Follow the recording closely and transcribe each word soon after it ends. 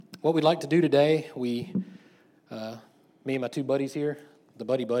What we'd like to do today, me and my two buddies here, the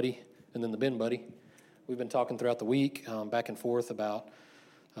buddy, and then the Ben buddy, we've been talking throughout the week, back and forth about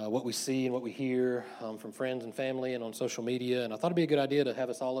what we see and what we hear from friends and family and on social media. And I thought it'd be a good idea to have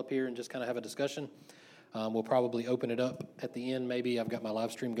us all up here and just kind of have a discussion. We'll probably open it up at the end. Maybe I've got my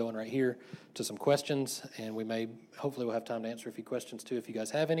live stream going right here to some questions, and hopefully we'll have time to answer a few questions too if you guys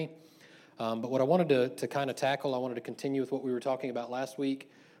have any. But what I wanted to kind of tackle, I wanted to continue with what we were talking about last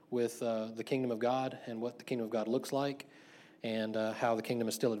week with the kingdom of God and what the kingdom of God looks like, and how the kingdom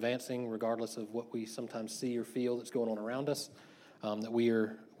is still advancing regardless of what we sometimes see or feel that's going on around us. That we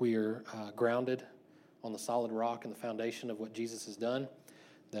are grounded on the solid rock and the foundation of what Jesus has done.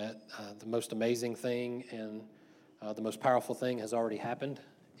 That the most amazing thing and the most powerful thing has already happened,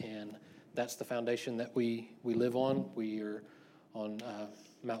 and that's the foundation that we live on. We are on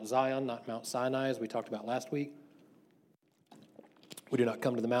Mount Zion, not Mount Sinai, as we talked about last week. We do not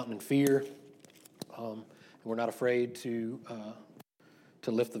come to the mountain in fear. And we're not afraid to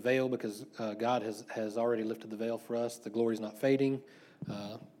lift the veil because God has already lifted the veil for us. The glory's not fading.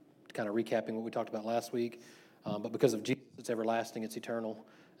 Kind of recapping what we talked about last week. But because of Jesus, it's everlasting, it's eternal.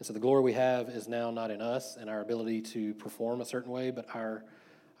 And so the glory we have is now not in us and our ability to perform a certain way, but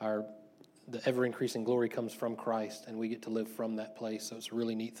the ever-increasing glory comes from Christ, and we get to live from that place. So it's a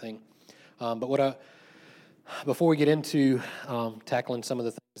really neat thing. Before we get into tackling some of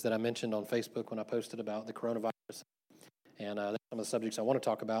the things that I mentioned on Facebook when I posted about the coronavirus, and that's some of the subjects I want to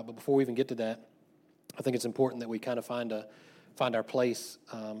talk about, but before we even get to that, I think it's important that we kind of find our place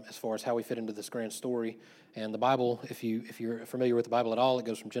as far as how we fit into this grand story. And the Bible, if you're familiar with the Bible at all, it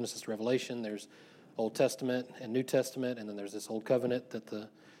goes from Genesis to Revelation. There's Old Testament and New Testament, and then there's this Old Covenant that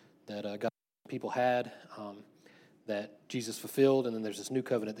God's people had that Jesus fulfilled, and then there's this New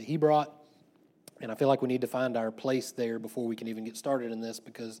Covenant that He brought. And I feel like we need to find our place there before we can even get started in this,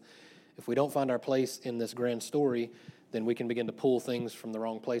 because if we don't find our place in this grand story, then we can begin to pull things from the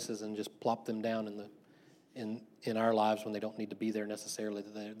wrong places and just plop them down in our lives when they don't need to be there necessarily.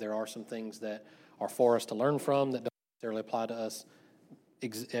 There are some things that are for us to learn from that don't necessarily apply to us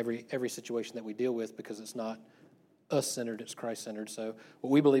every situation that we deal with, because it's not us-centered, it's Christ-centered. So what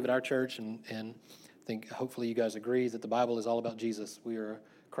we believe at our church, and I think hopefully you guys agree, is that the Bible is all about Jesus. We are a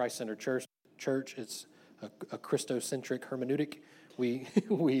Christ-centered church. It's a Christocentric hermeneutic. We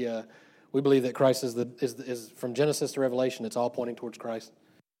believe that Christ is from Genesis to Revelation. It's all pointing towards Christ,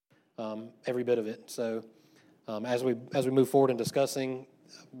 every bit of it. So as we move forward in discussing,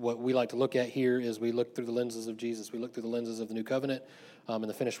 what we like to look at here is we look through the lenses of Jesus. We look through the lenses of the New Covenant and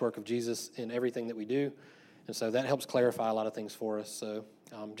the finished work of Jesus in everything that we do, and so that helps clarify a lot of things for us. So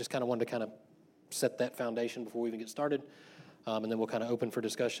just kind of wanted to kind of set that foundation before we even get started. And then we'll kind of open for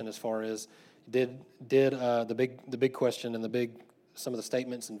discussion as far as did the big question and some of the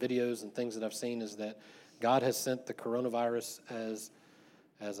statements and videos and things that I've seen is that God has sent the coronavirus as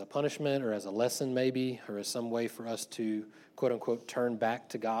a punishment or as a lesson maybe, or as some way for us to quote unquote turn back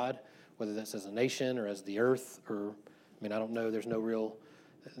to God, whether that's as a nation or as the earth, or I don't know. There's no real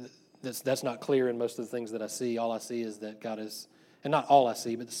that's not clear in most of the things that I see. All I see is that God is. And not all I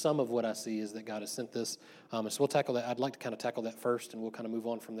see, but some of what I see is that God has sent this. And so we'll tackle that. I'd like to kind of tackle that first, and we'll kind of move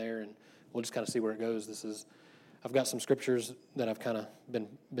on from there, and we'll just kind of see where it goes. I've got some scriptures that I've kind of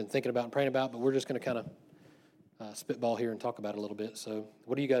been thinking about and praying about, but we're just going to kind of spitball here and talk about it a little bit. So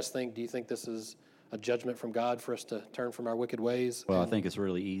what do you guys think? Do you think this is a judgment from God for us to turn from our wicked ways? Well, I think it's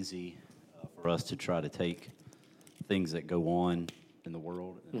really easy for us to try to take things that go on in the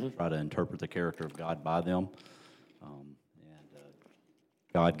world and try to interpret the character of God by them.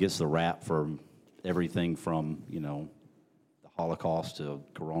 God gets the rap for everything from, the Holocaust to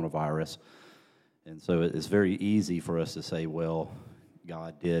coronavirus. And so it's very easy for us to say, well,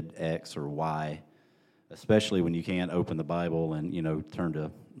 God did X or Y, especially when you can't open the Bible and, turn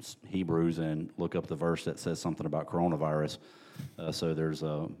to Hebrews and look up the verse that says something about coronavirus. So there's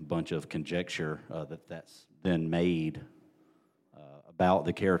a bunch of conjecture that's been made about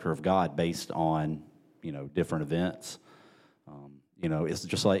the character of God based on, different events. It's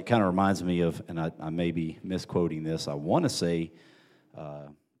just like, kind of reminds me of, and I may be misquoting this, I want to say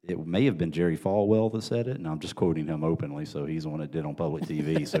it may have been Jerry Falwell that said it, and I'm just quoting him openly, so he's the one that did on public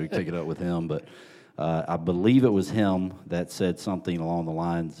TV, so you can take it up with him, but I believe it was him that said something along the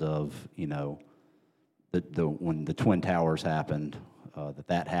lines of, when the Twin Towers happened,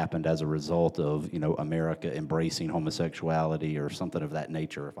 that happened as a result of, America embracing homosexuality or something of that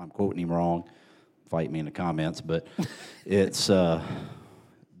nature. If I'm quoting him wrong, fight me in the comments, but it's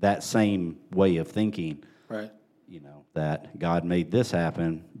that same way of thinking, right? That God made this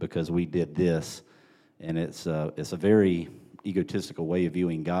happen because we did this, and it's a very egotistical way of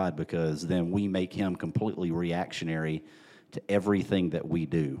viewing God, because then we make him completely reactionary to everything that we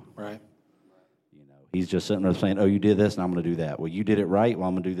do. Right. You know, he's just sitting there saying, "Oh, you did this, and I'm going to do that. Well, you did it right. Well,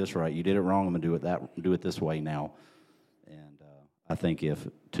 I'm going to do this right. You did it wrong. I'm going to do it this way now." And I think if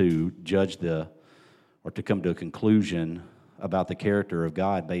to judge or to come to a conclusion about the character of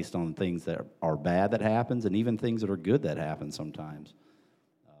God based on things that are bad that happens, and even things that are good that happen sometimes,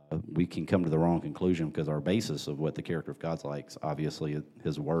 we can come to the wrong conclusion, because our basis of what the character of God's like is obviously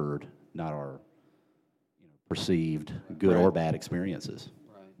his word, not our perceived good or bad experiences.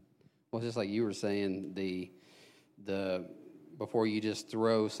 Right. Well, just like you were saying, the before you just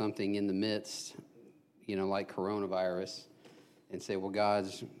throw something in the midst, like coronavirus, and say, well,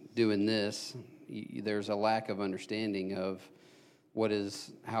 God's doing this, there's a lack of understanding of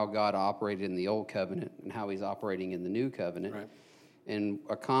how God operated in the old covenant and how he's operating in the new covenant. Right. And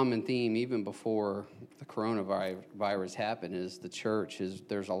a common theme, even before the coronavirus happened, is the church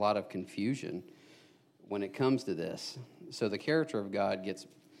there's a lot of confusion when it comes to this. So the character of God gets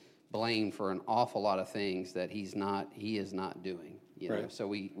blamed for an awful lot of things that he is not doing. Right. So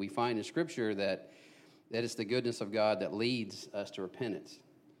we find in Scripture that it's the goodness of God that leads us to repentance.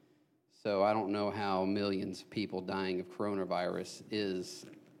 So I don't know how millions of people dying of coronavirus is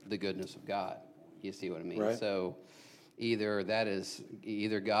the goodness of God. You see what I mean? Right. So either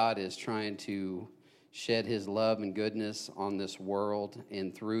God is trying to shed his love and goodness on this world,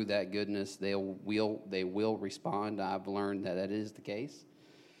 and through that goodness they will respond. I've learned that is the case.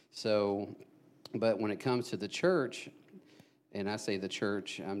 So, but when it comes to the church, and I say the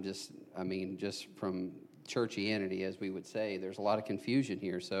church, just from churchianity, as we would say, there's a lot of confusion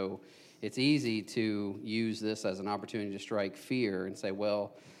here. So it's easy to use this as an opportunity to strike fear and say,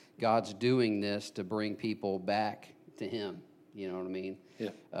 well, God's doing this to bring people back to him. You know what I mean? Yeah.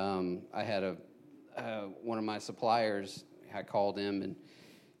 I had one of my suppliers, I called him and,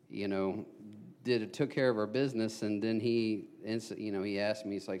 took care of our business, and then he asked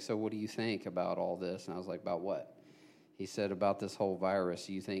me, he's like, so what do you think about all this? And I was like, about what? He said, about this whole virus,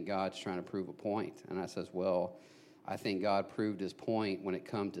 you think God's trying to prove a point? And I says, well, I think God proved his point when it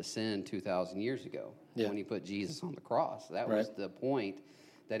come to sin 2,000 years ago, when he put Jesus on the cross. That was the point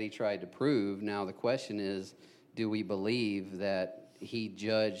that he tried to prove. Now the question is, do we believe that he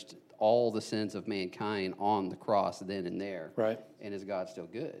judged all the sins of mankind on the cross then and there? Right. And is God still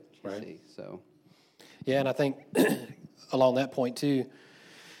good? See? So. Yeah, and I think along that point too,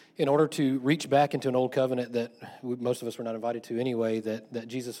 in order to reach back into an old covenant that most of us were not invited to anyway, that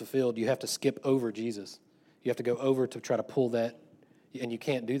Jesus fulfilled, you have to skip over Jesus. You have to go over to try to pull that, and you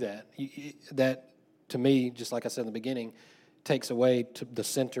can't do that. That, to me, just like I said in the beginning, takes away to the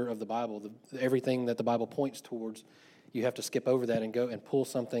center of the Bible. Everything that the Bible points towards, you have to skip over that and go and pull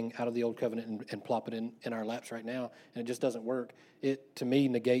something out of the old covenant and plop it in our laps right now, and it just doesn't work. It, to me,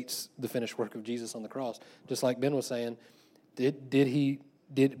 negates the finished work of Jesus on the cross. Just like Ben was saying,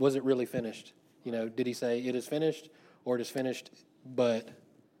 was it really finished? Did he say it is finished, or it is finished, but,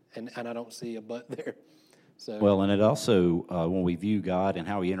 and I don't see a but there. So. Well, and it also, when we view God and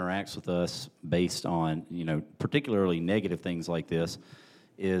how he interacts with us based on, particularly negative things like this,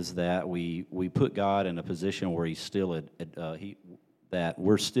 is that we put God in a position where he's still that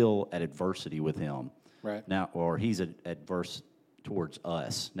we're still at adversity with him. Right. Now, or he's adverse towards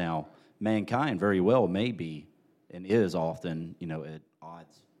us. Now, mankind very well may be and is often, at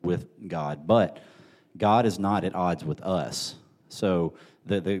odds with God, but God is not at odds with us. So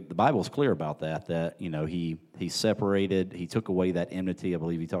the Bible's clear about that he separated, he took away that enmity. I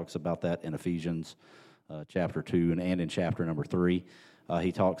believe he talks about that in Ephesians chapter 2 and in chapter number 3.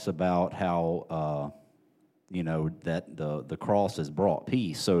 He talks about how that the cross has brought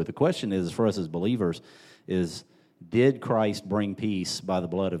peace. So the question is, for us as believers, is did Christ bring peace by the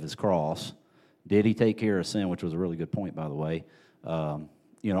blood of his cross? Did he take care of sin, which was a really good point, by the way,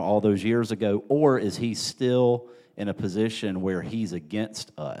 all those years ago? Or is he still in a position where he's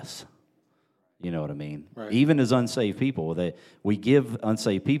against us? You know what I mean? Right. Even as unsaved people, that we give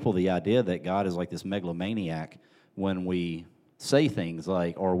unsaved people the idea that God is like this megalomaniac when we say things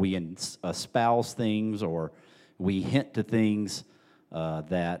like, or we espouse things, or we hint to things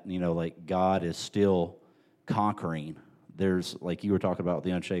that, like God is still conquering. There's, like you were talking about,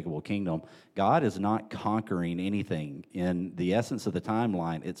 the unshakable kingdom. God is not conquering anything. In the essence of the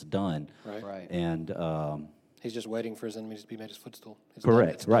timeline, it's done. Right. And he's just waiting for his enemies to be made his footstool.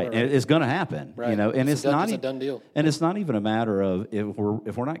 correct. Right. And it's going to happen. Right. And it's a done deal. And it's not even a matter of if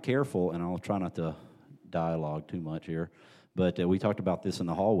we're not careful. And I'll try not to dialogue too much here, but we talked about this in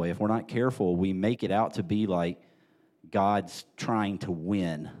the hallway. If we're not careful, we make it out to be like God's trying to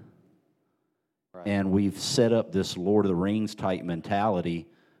win. And we've set up this Lord of the Rings type mentality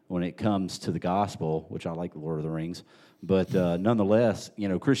when it comes to the gospel, which I like the Lord of the Rings. But nonetheless,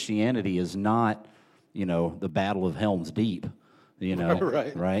 Christianity is not, the Battle of Helm's Deep,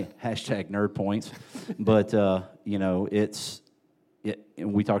 right? Hashtag nerd points. But, and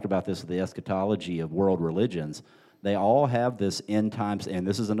we talked about this, the eschatology of world religions. They all have this end times, and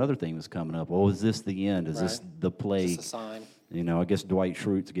this is another thing that's coming up. Oh, is this the end? Is this the plague? Is this a sign? I guess Dwight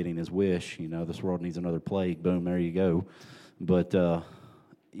Schrute's getting his wish. This world needs another plague. Boom, there you go. But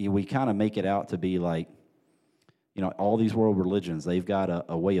we kind of make it out to be like, all these world religions, they've got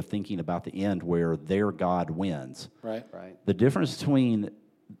a way of thinking about the end where their God wins. Right. The difference between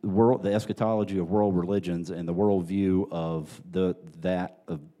the eschatology of world religions and the worldview of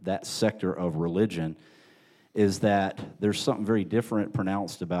that sector of religion is that there's something very different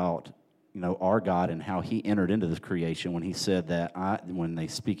pronounced about our God and how He entered into this creation when He said that when they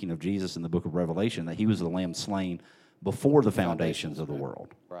speaking of Jesus in the book of Revelation, that He was the Lamb slain before the foundations of the world.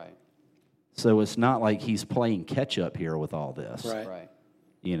 Right. So it's not like He's playing catch up here with all this. Right.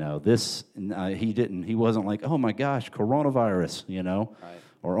 He wasn't like, oh my gosh, coronavirus, Right.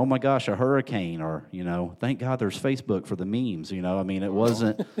 or oh my gosh, a hurricane, or thank God there's Facebook for the memes. It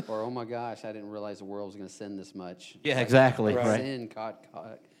wasn't. Or oh my gosh, I didn't realize the world was going to sin this much. Yeah, exactly. Right. Sin caught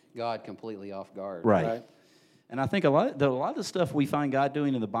God completely off guard. Right. And I think a lot of the stuff we find God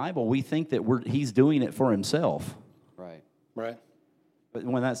doing in the Bible, we think that He's doing it for Himself. Right. But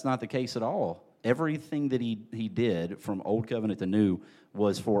when that's not the case at all. Everything that he did from Old Covenant to New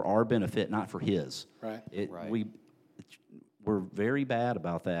was for our benefit, not for His. Right. We're very bad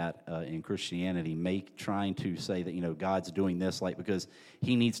about that in Christianity, trying to say that, God's doing this because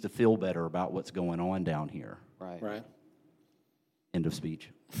He needs to feel better about what's going on down here. Right. End of speech.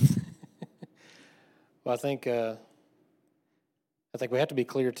 Well, I think we have to be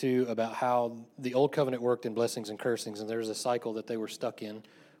clear, too, about how the Old Covenant worked in blessings and cursings, and there's a cycle that they were stuck in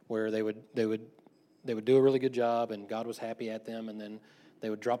where they would do a really good job, and God was happy at them, and then they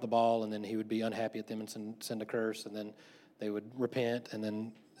would drop the ball, and then He would be unhappy at them and send a curse, and then they would repent, and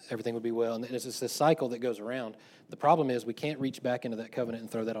then everything would be well. And it's just this cycle that goes around. The problem is we can't reach back into that covenant and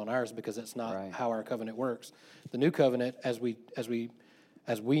throw that on ours because that's not how our covenant works. The new covenant, as we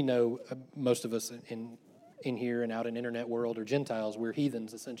know, most of us in here and out in internet world or Gentiles, we're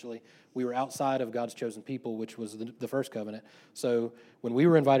heathens essentially. We were outside of God's chosen people, which was the first covenant. So when we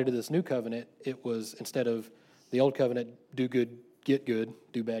were invited to this new covenant, it was instead of the old covenant, do good, get good,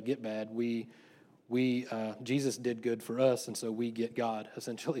 do bad, get bad. Jesus did good for us, and so we get God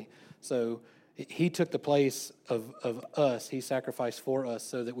essentially. So He took the place of us. He sacrificed for us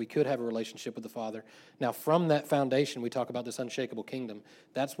so that we could have a relationship with the Father. Now, from that foundation, we talk about this unshakable kingdom.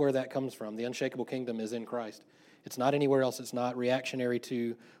 That's where that comes from. The unshakable kingdom is in Christ. It's not anywhere else. It's not reactionary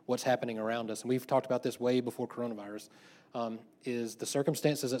to what's happening around us. And we've talked about this way before coronavirus, is the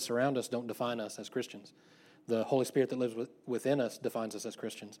circumstances that surround us don't define us as Christians. The Holy Spirit that lives within us defines us as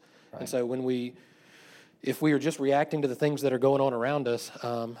Christians. Right. And so if we are just reacting to the things that are going on around us,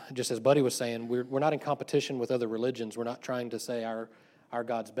 just as Buddy was saying, we're not in competition with other religions. We're not trying to say our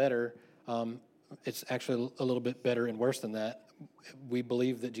God's better. It's actually a little bit better and worse than that. We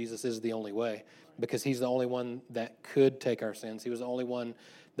believe that Jesus is the only way because He's the only one that could take our sins. He was the only one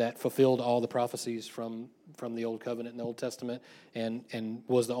that fulfilled all the prophecies from the Old Covenant and the Old Testament and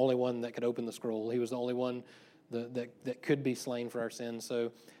was the only one that could open the scroll. He was the only one that could be slain for our sins.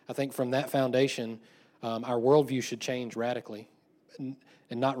 So I think from that foundation, our worldview should change radically and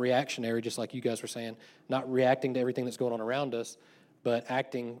not reactionary, just like you guys were saying, not reacting to everything that's going on around us, but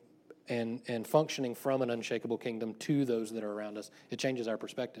acting and functioning from an unshakable kingdom to those that are around us. It changes our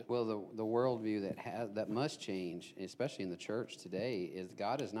perspective. Well, the worldview that must change, especially in the church today, is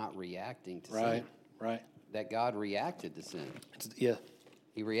God is not reacting to sin. Right. That God reacted to sin.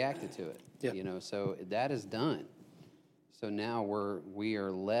 He reacted to it. Yeah. So that is done. So now we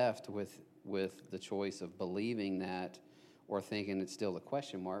are left with the choice of believing that or thinking it's still a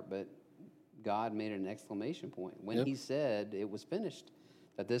question mark, but God made an exclamation point. When He said it was finished,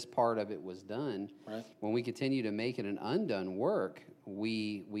 that this part of it was done, right. When we continue to make it an undone work,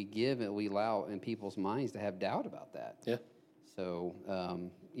 we allow in people's minds to have doubt about that. Yeah. So,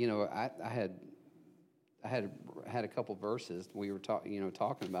 I had a couple verses. We were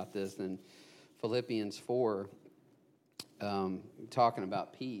talking about this in Philippians 4, talking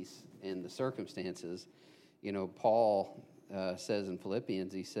about peace and the circumstances. Paul says in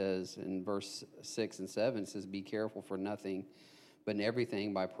Philippians, he says in verse 6 and 7, it says, "Be careful for nothing, but in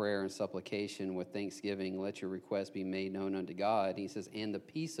everything by prayer and supplication with thanksgiving, let your requests be made known unto God." And he says, "And the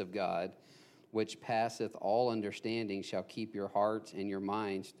peace of God, which passeth all understanding, shall keep your hearts and your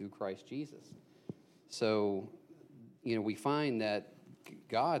minds through Christ Jesus." So, we find that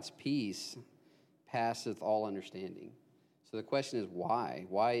God's peace passeth all understanding. So the question is why?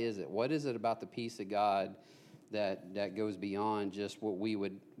 Why is it? What is it about the peace of God that goes beyond just what we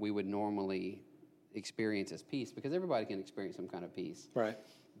would normally experience as peace? Because everybody can experience some kind of peace. Right.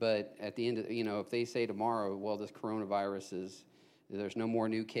 But at the end of, if they say tomorrow, well, this coronavirus there's no more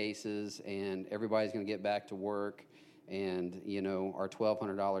new cases and everybody's going to get back to work and, our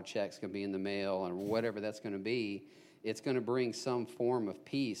 $1,200 check's going to be in the mail and whatever that's going to be, it's going to bring some form of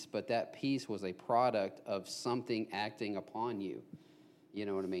peace, but that peace was a product of something acting upon you. You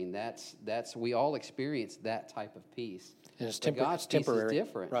know what I mean? That's we all experience that type of peace. And it's God's temporary. Peace is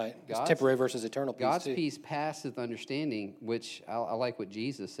different. Right. It's temporary versus eternal peace. God's too. peace passeth understanding, which I like what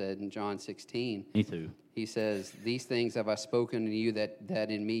Jesus said in John 16. Me too. He says, "These things have I spoken to you, that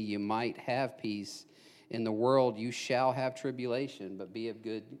in me you might have peace. In the world you shall have tribulation, but be of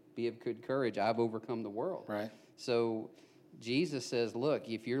good courage. I've overcome the world." Right. So Jesus says, look,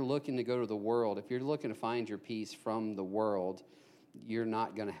 if you're looking to go to the world, if you're looking to find your peace from the world, you're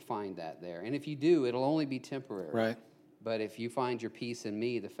not going to find that there. And if you do, it'll only be temporary. Right. But if you find your peace in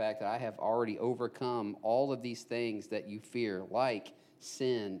me, the fact that I have already overcome all of these things that you fear, like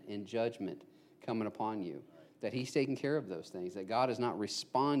sin and judgment coming upon you, that he's taking care of those things, that God is not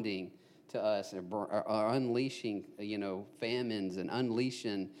responding to us or unleashing, famines and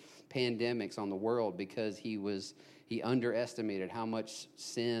unleashing pandemics on the world because he underestimated how much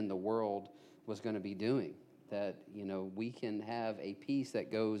sin the world was going to be doing. That, we can have a peace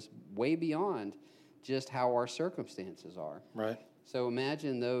that goes way beyond just how our circumstances are. Right. So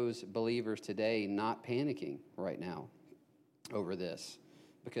imagine those believers today not panicking right now over this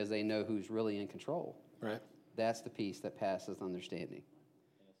because they know who's really in control. Right. That's the peace that passes understanding.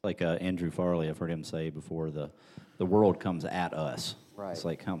 Like Andrew Farley, I've heard him say before, the world comes at us. Right. It's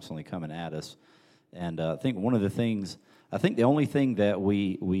like constantly coming at us. And I think the only thing that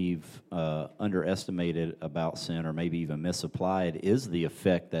we've underestimated about sin, or maybe even misapplied, is the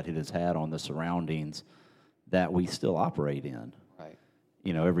effect that it has had on the surroundings that we still operate in. Right.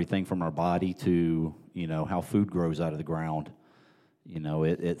 Everything from our body to, how food grows out of the ground.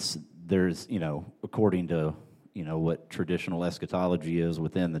 There's according to, what traditional eschatology is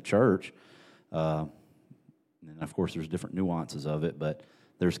within the church, and of course there's different nuances of it, but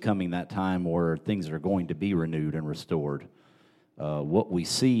there's coming that time where things are going to be renewed and restored. What we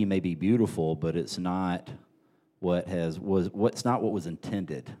see may be beautiful, but it's not what was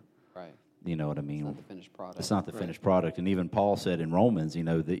intended. Right. You know what I mean? It's not the finished product. It's not the finished product. And even Paul said in Romans,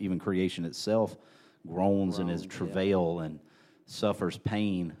 that even creation itself groans and is travail and suffers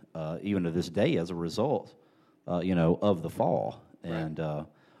pain even to this day as a result, of the fall. Right. And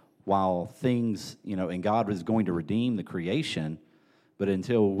while things, and God was going to redeem the creation, but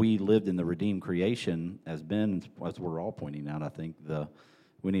until we lived in the redeemed creation, as we're all pointing out, I think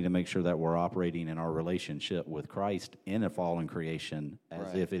we need to make sure that we're operating in our relationship with Christ in a fallen creation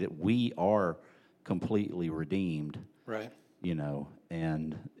as if we are completely redeemed. Right.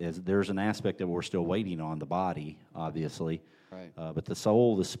 And there's an aspect that we're still waiting on, the body, obviously. Right. But the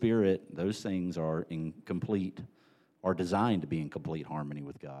soul, the spirit, those things are designed to be in complete harmony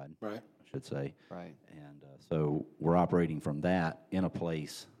with God. Right. I should say. Right. And so we're operating from that in a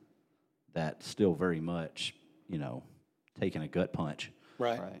place that's still very much, taking a gut punch.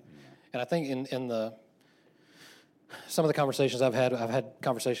 Right. Right. And I think in some of the conversations I've had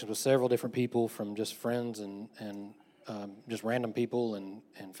conversations with several different people, from just friends and just random people and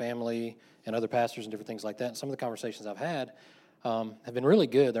family and other pastors and different things like that. And some of the conversations I've had have been really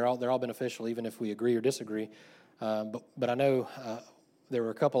good. They're all beneficial, even if we agree or disagree. But I know there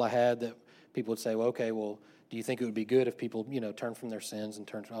were a couple I had that people would say, well, okay, well, do you think it would be good if people, turn from their sins and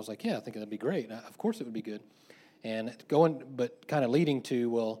turn from? I was like, yeah, I think that'd be great. Of course it would be good. And but kind of leading to,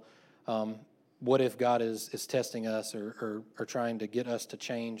 well, what if God is testing us or trying to get us to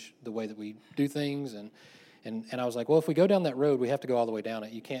change the way that we do things? And I was like, well, if we go down that road, we have to go all the way down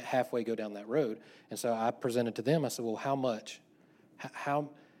it. You can't halfway go down that road. And so I presented to them, I said, well, how much?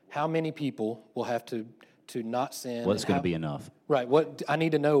 How many people will have to not sin? What's going to be enough? Right. What I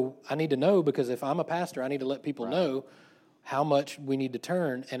need to know, because if I'm a pastor, I need to let people know how much we need to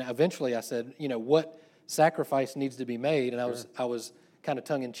turn. And eventually I said, what sacrifice needs to be made? And I was kind of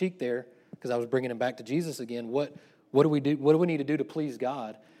tongue in cheek there, because I was bringing him back to Jesus again. What do we do? What do we need to do to please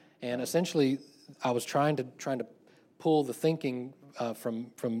God? And essentially, I was trying to pull the thinking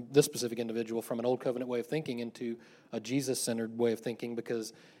from this specific individual from an old covenant way of thinking into a Jesus-centered way of thinking,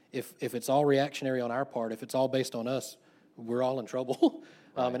 because if it's all reactionary on our part, if it's all based on us, we're all in trouble.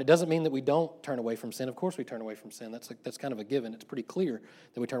 And it doesn't mean that we don't turn away from sin. Of course we turn away from sin. That's kind of a given. It's pretty clear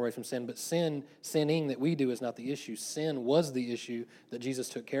that we turn away from sin. But sinning that we do is not the issue. Sin was the issue that Jesus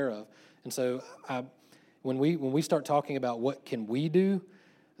took care of. And so when we start talking about what can we do,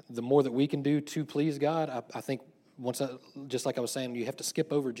 the more that we can do to please God, I think just like I was saying, you have to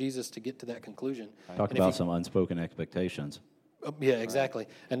skip over Jesus to get to that conclusion. Talk about some unspoken expectations. Yeah, exactly.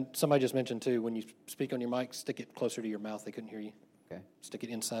 And somebody just mentioned, too, when you speak on your mic, stick it closer to your mouth. They couldn't hear you. Okay. Stick it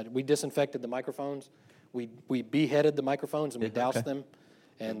inside. We disinfected the microphones. We beheaded the microphones, and we doused them,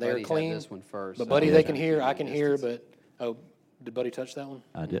 and they're Buddy clean. had this one first. But Buddy, they can hear. I can hear, but, did Buddy touch that one?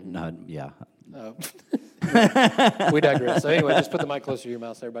 I didn't. Yeah. We digress. So anyway, just put the mic closer to your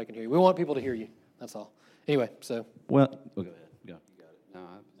mouth so everybody can hear you. We want people to hear you. That's all. Anyway, so. Well, go ahead. Go. No,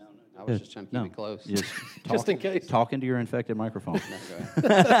 I was just trying to keep it close. Just in case. Talking to your infected microphone. No, go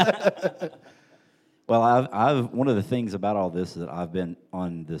ahead. Well, I've one of the things about all this is that I've been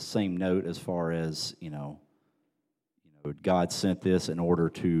on the same note as far as God sent this in order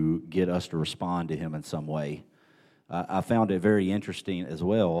to get us to respond to Him in some way. I found it very interesting as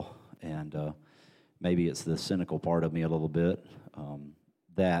well, and maybe it's the cynical part of me a little bit,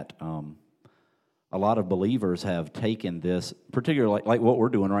 that a lot of believers have taken this, particularly like what we're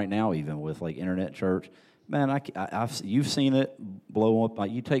doing right now, even with like internet church. Man, you've seen it blow up.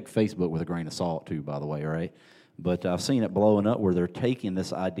 You take Facebook with a grain of salt too, by the way, right? But I've seen it blowing up where they're taking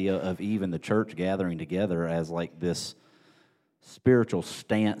this idea of even the church gathering together as like this spiritual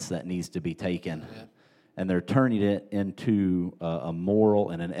stance that needs to be taken. Yeah. And they're turning it into a moral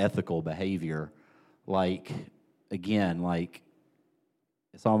and an ethical behavior. Like, again, like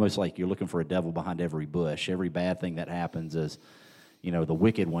it's almost like you're looking for a devil behind every bush. Every bad thing that happens is, the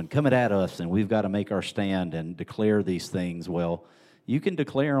wicked one coming at us, and we've got to make our stand and declare these things. Well, you can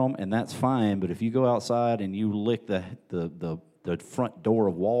declare them, and that's fine, but if you go outside and you lick the front door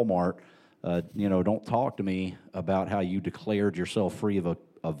of Walmart, don't talk to me about how you declared yourself free of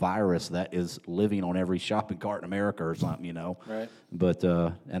a virus that is living on every shopping cart in America or something, Right. But,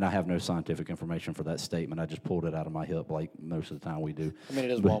 and I have no scientific information for that statement. I just pulled it out of my hip like most of the time we do. I mean,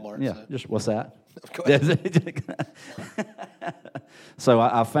 it is Walmart. Yeah, so. just, what's that? Go ahead. So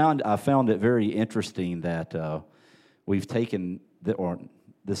I found it very interesting that we've taken,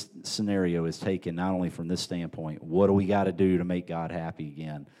 this scenario is taken not only from this standpoint, what do we got to do to make God happy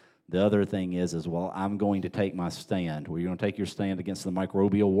again? The other thing is, well, I'm going to take my stand. Well, you're going to take your stand against the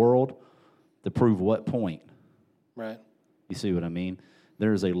microbial world to prove what point? Right. You see what I mean?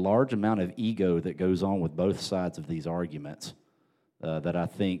 There's a large amount of ego that goes on with both sides of these arguments that I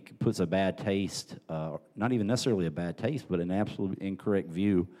think puts a bad taste, not even necessarily a bad taste, but an absolute incorrect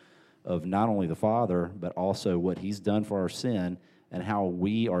view of not only the Father, but also what He's done for our sin and how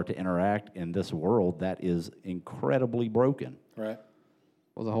we are to interact in this world that is incredibly broken. Right.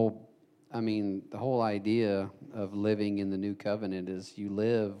 Well, the whole idea of living in the new covenant is you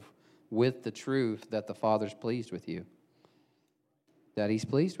live with the truth that the Father's pleased with you, that He's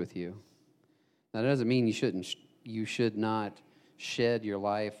pleased with you. Now, that doesn't mean you should not shed your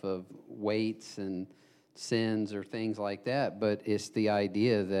life of weights and sins or things like that, but it's the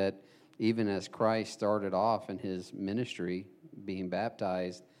idea that even as Christ started off in His ministry, being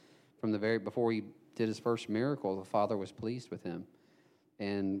baptized, before He did His first miracle, the Father was pleased with Him.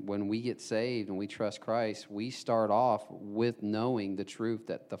 And when we get saved and we trust Christ, we start off with knowing the truth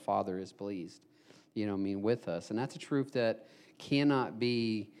that the Father is pleased, with us. And that's a truth that cannot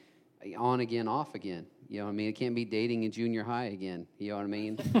be on again, off again. It can't be dating in junior high again. You know what I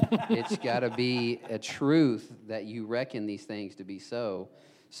mean? It's got to be a truth that you reckon these things to be so.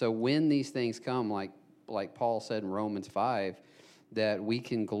 So when these things come, like Paul said in Romans 5, that we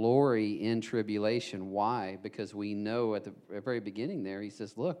can glory in tribulation. Why? Because we know at the very beginning there, he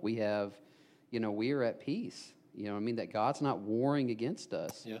says, look, we have, we are at peace. That God's not warring against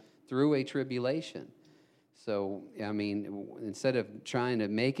us through a tribulation. So, instead of trying to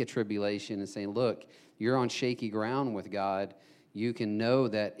make a tribulation and saying, look, you're on shaky ground with God, you can know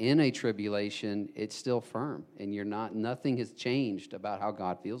that in a tribulation, it's still firm, and nothing has changed about how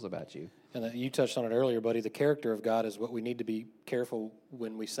God feels about you. And you touched on it earlier, buddy. The character of God is what we need to be careful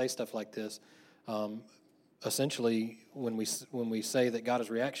when we say stuff like this. Essentially, when we say that God is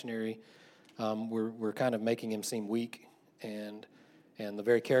reactionary, we're kind of making Him seem weak, and the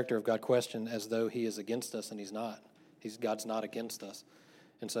very character of God questioned as though He is against us, and He's not. God's not against us.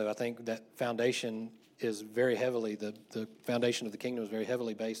 And so I think that foundation is very heavily, the foundation of the kingdom is very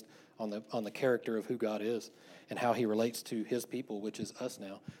heavily based on the character of who God is and how He relates to His people, which is us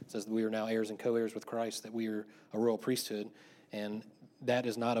now. It says that we are now heirs and co-heirs with Christ, that we are a royal priesthood. And that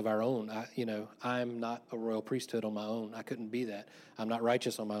is not of our own. I'm not a royal priesthood on my own. I couldn't be that. I'm not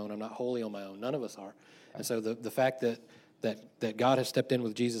righteous on my own. I'm not holy on my own. None of us are. And so the fact that God has stepped in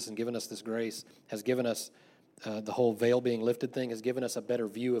with Jesus and given us this grace has given us the whole veil being lifted thing has given us a better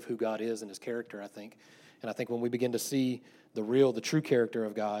view of who God is and his character, I think. And I think when we begin to see the true character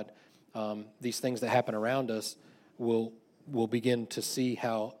of God, these things that happen around us will begin to see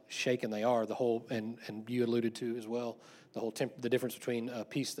how shaken they are. The whole, and you alluded to as well, the difference between a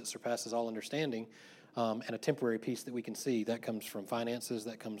peace that surpasses all understanding and a temporary peace that we can see. That comes from finances,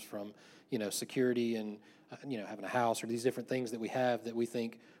 that comes from security and having a house, or these different things that we have that we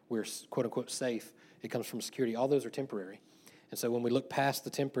think we're quote unquote safe. It comes from security. All those are temporary. And so when we look past the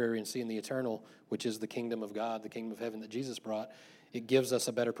temporary and see in the eternal, which is the kingdom of God, the kingdom of heaven that Jesus brought, it gives us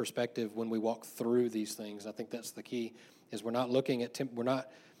a better perspective when we walk through these things. I think that's the key. Is we're not looking at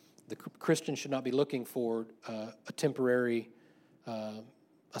the Christian should not be looking for a temporary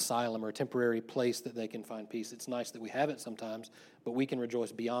asylum or a temporary place that they can find peace. It's nice that we have it sometimes, but we can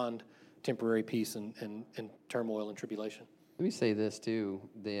rejoice beyond temporary peace and turmoil and tribulation. Let me say this too,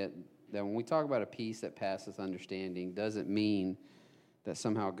 that when we talk about a peace that passes understanding, doesn't mean that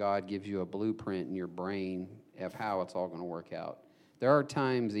somehow God gives you a blueprint in your brain of how it's all going to work out. There are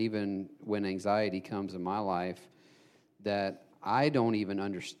times even when anxiety comes in my life that I don't even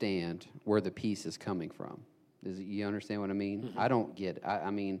understand where the peace is coming from. You understand what I mean? Mm-hmm. I don't get it.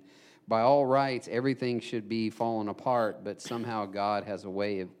 I mean, by all rights, everything should be falling apart, but somehow God has a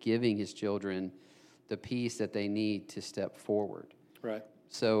way of giving his children the peace that they need to step forward. Right.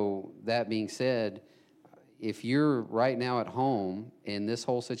 So that being said, if you're right now at home and this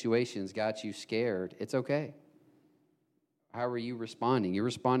whole situation's got you scared, it's okay. How are you responding? You're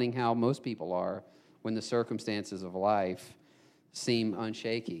responding how most people are when the circumstances of life seem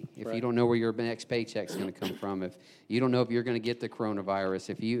unshaky. If right. you don't know where your next paycheck's going to come from, if you don't know if you're going to get the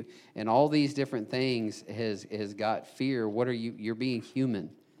coronavirus, and all these different things has got fear. What are you? You're being human.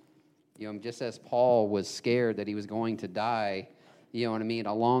 Just as Paul was scared that he was going to die, you know what I mean?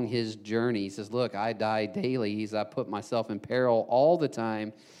 Along his journey, he says, look, I die daily. I put myself in peril all the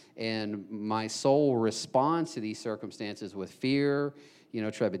time, and my soul responds to these circumstances with fear,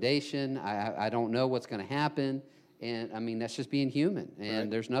 trepidation. I don't know what's going to happen. And, I mean, that's just being human. And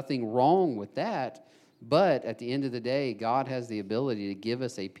right. There's nothing wrong with that. But at the end of the day, God has the ability to give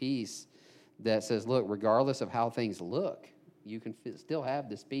us a peace that says, look, regardless of how things look, you can still have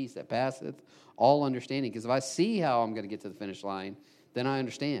this peace that passeth all understanding. Because if I see how I'm going to get to the finish line, then I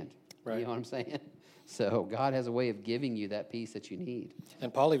understand. Right. You know what I'm saying? So God has a way of giving you that peace that you need.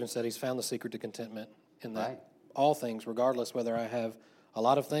 And Paul even said he's found the secret to contentment in that right. all things, regardless whether I have a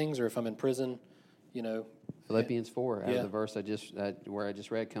lot of things or if I'm in prison, Philippians 4, out yeah. of the verse where I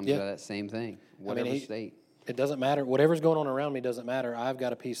just read, comes yeah. out of that same thing. Whatever state. It doesn't matter. Whatever's going on around me doesn't matter. I've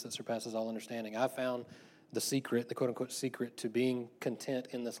got a peace that surpasses all understanding. I've found the secret, the quote-unquote secret to being content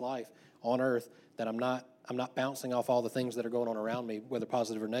in this life on earth, that I'm not bouncing off all the things that are going on around me, whether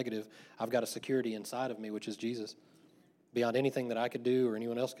positive or negative. I've got a security inside of me, which is Jesus, beyond anything that I could do or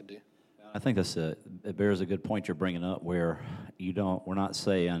anyone else could do. I think it bears a good point you're bringing up, where we're not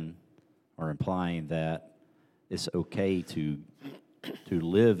saying or implying that it's okay to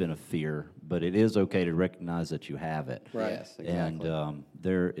live in a fear, but it is okay to recognize that you have it. Right. Yes, exactly. And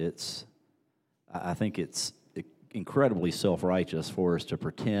I think it's incredibly self-righteous for us to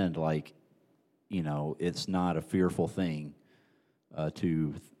pretend like, it's not a fearful thing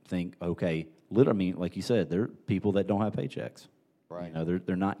to think, okay, literally, like you said, there are people that don't have paychecks. Right.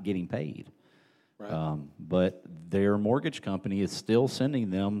 They're not getting paid. Right. But their mortgage company is still sending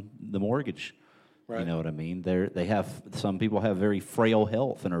them the mortgage. Right. You know what I mean? Some people have very frail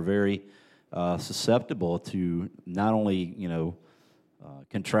health and are very susceptible to not only,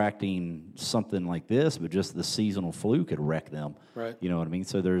 contracting something like this, but just the seasonal flu could wreck them. Right. You know what I mean?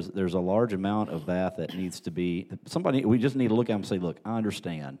 So there's a large amount of that needs to be, we just need to look at them and say, look, I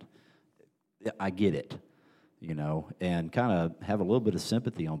understand. I get it, and kind of have a little bit of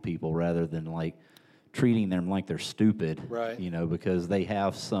sympathy on people rather than like treating them like they're stupid, right. Because they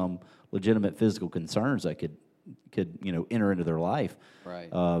have some legitimate physical concerns that could enter into their life. Right.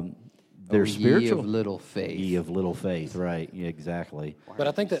 They're spiritual. Ye of little faith. Ye of little faith, right? Yeah, exactly. But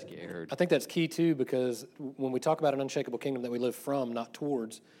I think that's key too, because when we talk about an unshakable kingdom that we live from, not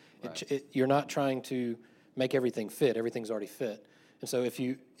towards, right. You're not trying to make everything fit. Everything's already fit. And so if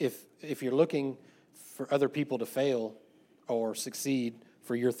you're looking for other people to fail or succeed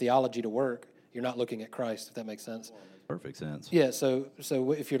for your theology to work, you're not looking at Christ, if that makes sense. Perfect sense. Yeah, so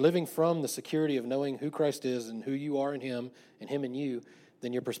if you're living from the security of knowing who Christ is and who you are in Him and Him in you,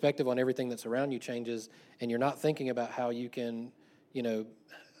 then your perspective on everything that's around you changes, and you're not thinking about how you can,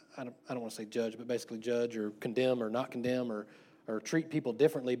 I don't want to say judge, but basically judge or condemn or not condemn or treat people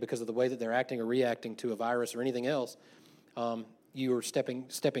differently because of the way that they're acting or reacting to a virus or anything else, you are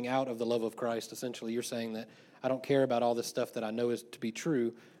stepping out of the love of Christ. Essentially, you're saying that I don't care about all this stuff that I know is to be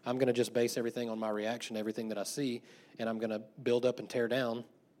true. I'm going to just base everything on my reaction, everything that I see, and I'm going to build up and tear down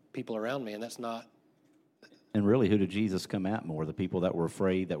people around me, and that's not. And really, who did Jesus come at more? The people that were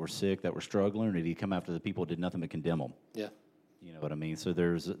afraid, that were sick, that were struggling, or did he come after the people who did nothing but condemn them? Yeah. You know what I mean? So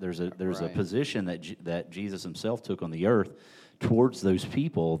there's a Right. position that Jesus himself took on the earth towards those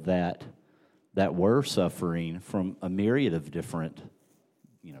people that were suffering from a myriad of different,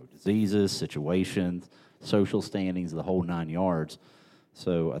 diseases, situations, social standings, the whole 9 yards.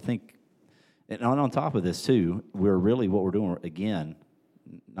 So I think, and on top of this too, we're really what we're doing again,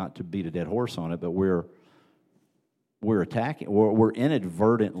 not to beat a dead horse on it, but we're attacking, we're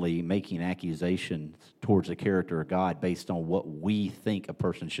inadvertently making accusations towards the character of God based on what we think a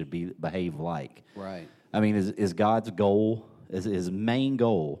person should behave like. Right. I mean, is God's goal, is his main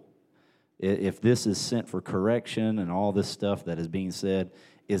goal, if this is sent for correction and all this stuff that is being said,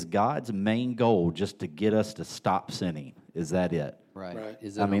 is God's main goal just to get us to stop sinning? Is that it? Right. Right.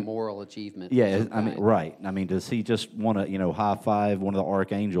 Is it a moral achievement? Yeah, of some kind? right. I mean, does he just want to, high five one of the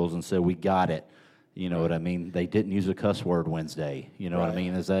archangels and say, we got it? You know what I mean? They didn't use a cuss word Wednesday. You know what I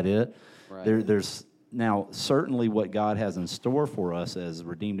mean? Is that it? Right. There's now certainly what God has in store for us as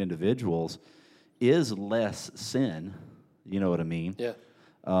redeemed individuals is less sin. You know what I mean? Yeah.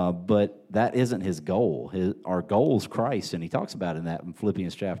 But that isn't his goal. Our goal is Christ, and he talks about in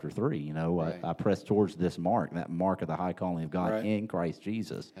Philippians chapter 3. Right. I press towards this mark, that mark of the high calling of God in Christ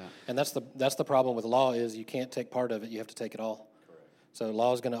Jesus. Yeah. And that's the problem with law is you can't take part of it. You have to take it all. So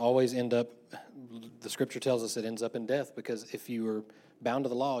law is going to always end up, the Scripture tells us it ends up in death, because if you are bound to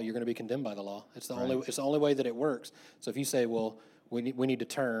the law, you're going to be condemned by the law. It's the only way that it works. So if you say, well, we need to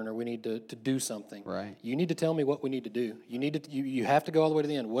turn, or we need to do something, Right. you need to tell me what we need to do. You have to go all the way to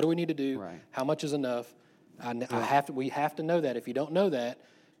the end. What do we need to do? Right. How much is enough? We have to know that. If you don't know that,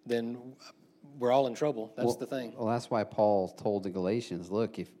 then we're all in trouble. That's the thing. Well, that's why Paul told the Galatians,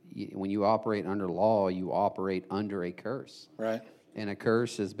 look, when you operate under law, you operate under a curse. Right. And a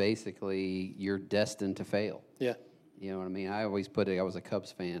curse is basically you're destined to fail. Yeah. You know what I mean? I always put it, I was a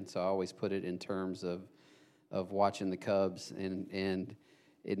Cubs fan, so I always put it in terms of watching the Cubs, and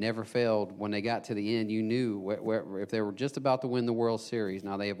it never failed. When they got to the end, you knew if they were just about to win the World Series.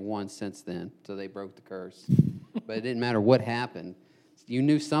 Now they have won since then, so they broke the curse. But it didn't matter what happened. You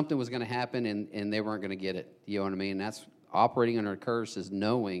knew something was going to happen, and they weren't going to get it. You know what I mean? That's operating under a curse is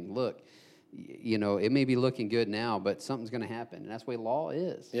knowing, look, it may be looking good now, but something's going to happen. And that's the way law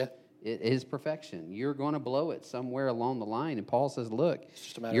is. Yeah. It is perfection. You're going to blow it somewhere along the line. And Paul says, look,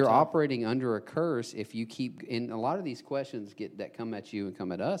 just a matter you're of time. operating under a curse if you keep, and a lot of these questions that come at you and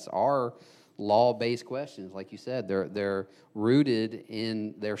come at us are law-based questions. Like you said, they're rooted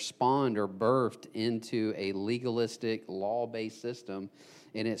in, they're spawned or birthed into a legalistic, law-based system,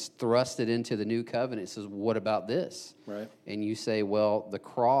 and it's thrusted into the new covenant. It says, what about this? Right. And you say, well, the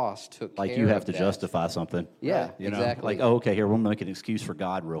cross took Like care you have of to that. justify something. Yeah, You know? exactly. Like, oh, okay, here, we'll make an excuse for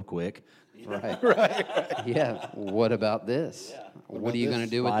God real quick. Right. Yeah. What about this? What are you going to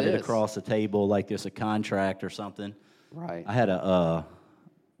do with Slide this? it across the table like there's a contract or something. Right. I had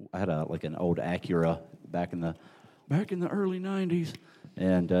like an old Acura back in the early 90s.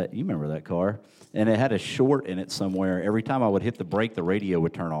 And you remember that car. And it had a short in it somewhere. Every time I would hit the brake, the radio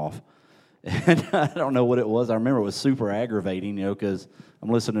would turn off. And I don't know what it was. I remember it was super aggravating, because I'm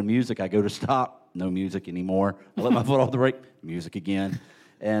listening to music. I go to stop, no music anymore. I let my foot off the brake, music again.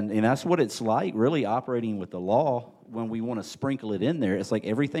 And that's what it's like, really operating with the law when we want to sprinkle it in there. It's like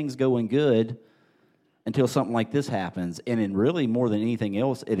everything's going good until something like this happens. And in really more than anything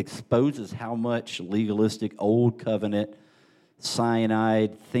else, it exposes how much legalistic, old covenant,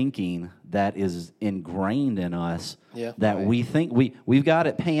 cyanide thinking that is ingrained in us. Yeah. That Right. we think we've got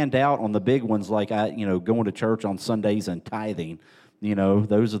it panned out on the big ones, like going to church on Sundays and tithing.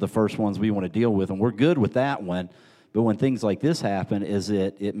 Those are the first ones we want to deal with, and we're good with that one. But when things like this happen,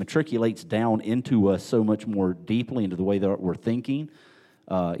 it matriculates down into us so much more deeply into the way that we're thinking.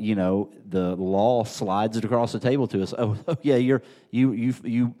 The law slides it across the table to us. Oh yeah,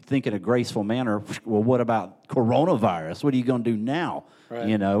 you think in a graceful manner. Well, what about coronavirus? What are you going to do now? Right.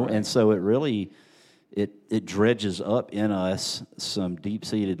 And so it really it dredges up in us some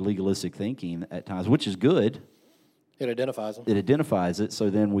deep-seated legalistic thinking at times, which is good. It identifies them. It identifies it, so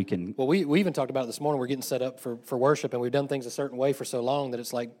then we can. Well, we even talked about it this morning. We're getting set up for worship, and we've done things a certain way for so long that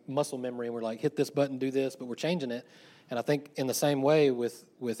it's like muscle memory, and we're like, hit this button, do this, but we're changing it. And I think in the same way with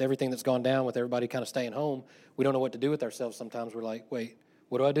everything that's gone down, with everybody kind of staying home, we don't know what to do with ourselves sometimes. We're like, wait,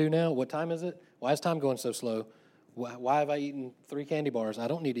 what do I do now? What time is it? Why is time going so slow? Why have I eaten 3 candy bars? I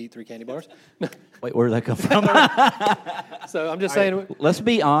don't need to eat 3 candy bars. Wait, where did that come from? So I'm just saying. Let's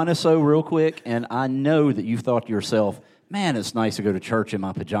be honest, though, real quick. And I know that you've thought to yourself, man, it's nice to go to church in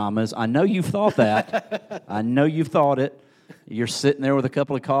my pajamas. I know you've thought that. I know you've thought it. You're sitting there with a cup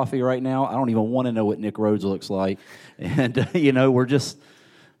of coffee right now. I don't even want to know what Nick Rhodes looks like. And, we're just,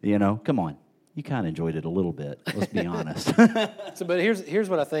 come on. You kind of enjoyed it a little bit. Let's be honest. But here's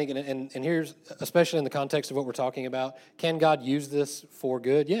what I think, and here's, especially in the context of what we're talking about, can God use this for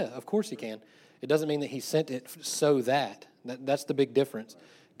good? Yeah, of course he can. It doesn't mean that he sent it so that's the big difference.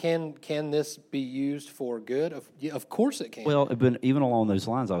 Can this be used for good? Of course it can. Well, but even along those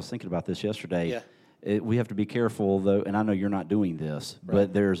lines, I was thinking about this yesterday. Yeah. We have to be careful, though, and I know you're not doing this,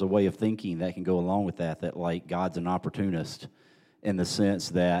 but there's a way of thinking that can go along with that like God's an opportunist in the sense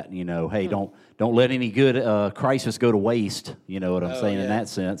that, hey, don't let any good crisis go to waste, you know what I'm saying, in that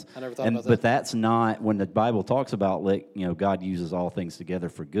sense. I never thought about that. But that's not, when the Bible talks about, God uses all things together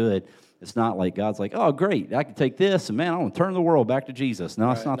for good, it's not like God's like, oh, great, I can take this, and man, I want to turn the world back to Jesus.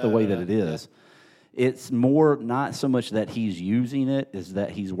 No, it's not the way that it is. Yeah. It's more not so much that he's using it, is that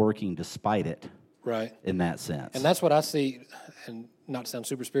he's working despite it. Right. In that sense. And that's what I see, and not to sound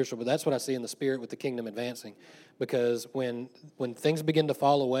super spiritual, but that's what I see in the spirit with the kingdom advancing. Because when things begin to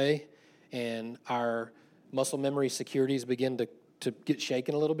fall away and our muscle memory securities begin to get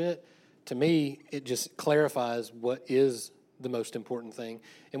shaken a little bit, to me, it just clarifies what is the most important thing.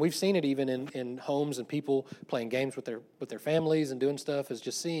 And we've seen it even in homes and people playing games with their families and doing stuff, is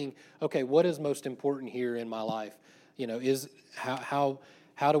just seeing, okay, what is most important here in my life? Is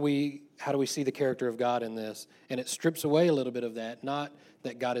how do we see the character of God in this? And it strips away a little bit of that, not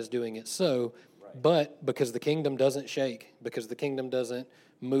that God is doing it so, but because the kingdom doesn't shake, because the kingdom doesn't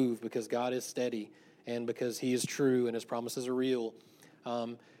move, because God is steady, and because he is true and his promises are real.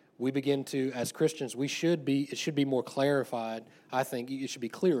 We begin to, as Christians, it should be more clarified. I think it should be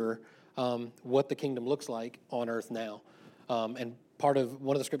clearer what the kingdom looks like on earth now. And one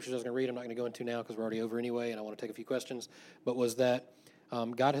of the scriptures I was going to read, I'm not going to go into now because we're already over anyway, and I want to take a few questions, but was that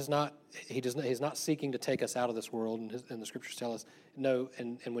God he's not seeking to take us out of this world, and the scriptures tell us no.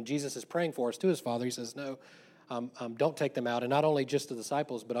 And when Jesus is praying for us to his Father, he says, no, don't take them out. And not only just the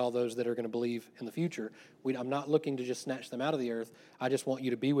disciples, but all those that are going to believe in the future. I'm not looking to just snatch them out of the earth. I just want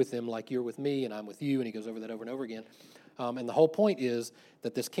you to be with them like you're with me and I'm with you. And he goes over that over and over again. And the whole point is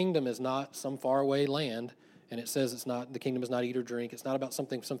that this kingdom is not some faraway land. And it says the kingdom is not eat or drink. It's not about some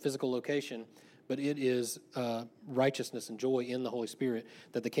physical location, but it is righteousness and joy in the Holy Spirit,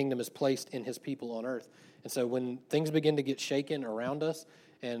 that the kingdom is placed in his people on earth. And so when things begin to get shaken around us,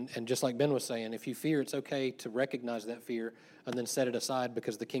 and just like Ben was saying, if you fear, it's okay to recognize that fear and then set it aside,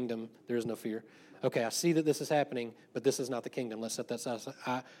 because the kingdom, there is no fear. Okay, I see that this is happening, but this is not the kingdom. Let's set that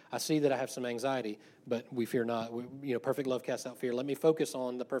aside. I see that I have some anxiety, but we fear not. Perfect love casts out fear. Let me focus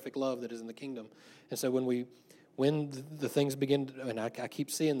on the perfect love that is in the kingdom. And so when the things begin, and I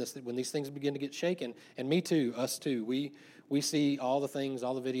keep seeing this, that when these things begin to get shaken, and me too, us too, we see all the things,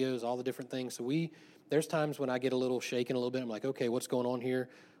 all the videos, all the different things. So there's times when I get a little shaken a little bit. I'm like, okay, what's going on here?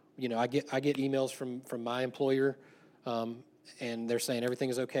 I get emails from my employer, and they're saying everything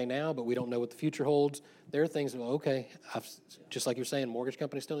is okay now, but we don't know what the future holds. There are things, just like you're saying, mortgage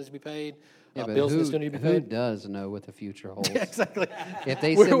company still needs to be paid. Yeah, but bills still need to be paid. Who does know what the future holds? Exactly. If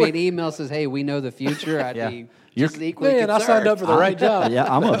they send me an email that says, hey, we know the future, I'd be just equally concerned. I signed up for the right job.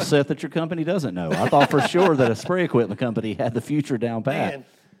 Yeah, I'm upset that your company doesn't know. I thought for sure that a spray equipment company had the future down pat. Man.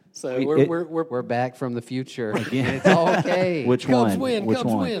 So we're back from the future. It's all okay. Which Cubs one? win. Which Cubs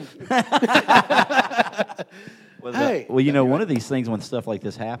one? win. Well, one of these things when stuff like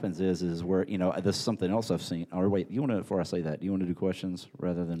this happens is where, this is something else I've seen. Or wait, before I say that, do you want to do questions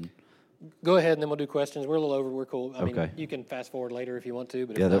rather than? Go ahead, and then we'll do questions. We're a little over. We're cool. I mean, Okay. you can fast forward later if you want to.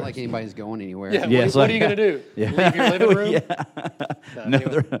 But It's not like anybody's going anywhere. Yeah, Yeah, what are you going to do? Yeah. Leave your living room? Yeah. No,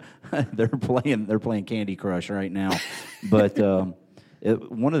 anyway. They're playing Candy Crush right now. But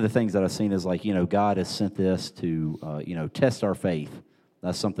one of the things that I've seen is God has sent this to test our faith.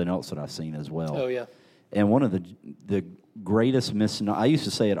 That's something else that I've seen as well. Oh yeah. And one of the greatest I used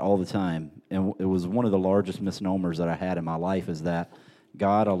to say it all the time, and it was one of the largest misnomers that I had in my life, is that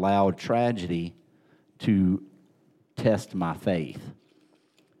God allowed tragedy to test my faith.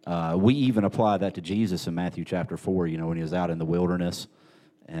 We even apply that to Jesus in Matthew chapter 4, when he was out in the wilderness.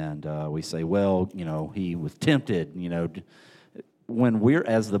 And we say, well, he was tempted, when we're,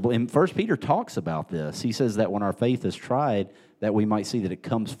 and 1 Peter talks about this. He says that when our faith is tried, that we might see that it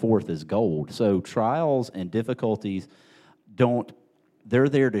comes forth as gold. So trials and difficulties they're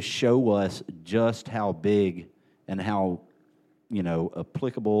there to show us just how big and how,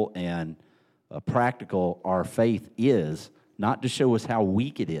 applicable and practical our faith is, not to show us how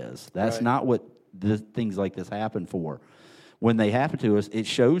weak it is. That's Right. not what things like this happen for. When they happen to us, it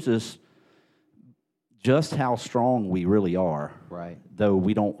shows us just how strong we really are. Right. Though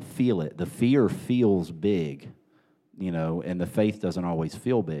we don't feel it. The fear feels big, and the faith doesn't always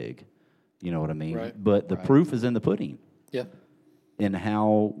feel big. You know what I mean? Right. But the proof is in the pudding. Yeah. In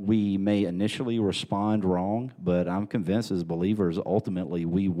how we may initially respond wrong, but I'm convinced as believers, ultimately,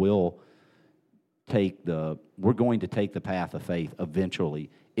 we're going to take the path of faith eventually.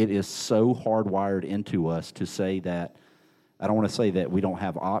 It is so hardwired into us to say that, I don't want to say that we don't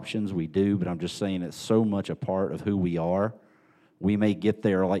have options, we do, but I'm just saying it's so much a part of who we are. We may get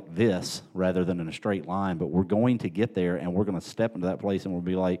there like this rather than in a straight line, but we're going to get there, and we're going to step into that place, and we'll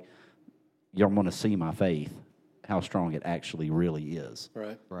be like, you're going to see my faith, how strong it actually really is,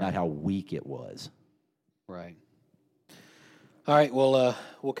 Right. not how weak it was. Right. All right. Well,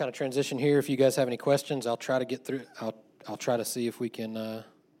 we'll kind of transition here. If you guys have any questions, I'll try to get through. I'll try to see if we can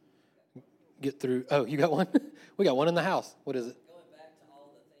get through. Oh, you got one? We got one in the house. What is it? Going back to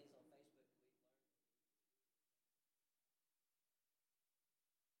all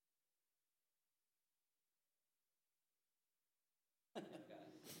the things on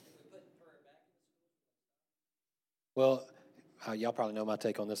Facebook we put prayer back in the schools. Well, y'all probably know my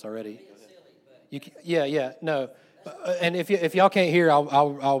take on this already. Yeah, no. And if y'all can't hear,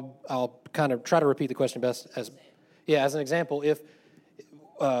 I'll kind of try to repeat the question best as an example. If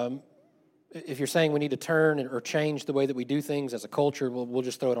you're saying we need to turn or change the way that we do things as a culture, we'll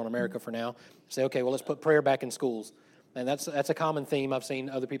just throw it on America for now. Say, okay, well, let's put prayer back in schools, and that's a common theme. I've seen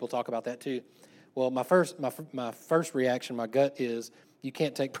other people talk about that too. Well, my first reaction, my gut is you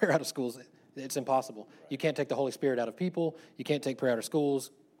can't take prayer out of schools. It's impossible. You can't take the Holy Spirit out of people. You can't take prayer out of schools.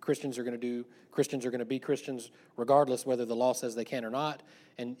 Christians are going to be Christians regardless whether the law says they can or not.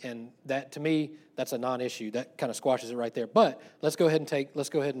 And that, to me, that's a non-issue. That kind of squashes it right there. But let's go ahead and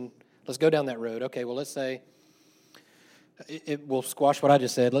go down that road. Okay, well, let's say it will squash what I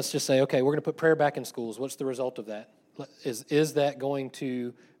just said. Let's just say, okay, we're going to put prayer back in schools. What's the result of that? Is that going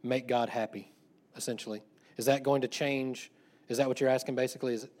to make God happy, essentially? Is that going to change? Is that what you're asking,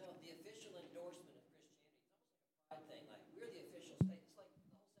 basically? Is it? No, the official endorsement of Christianity. It's almost like a pride thing. Like, we're the official state. It's like the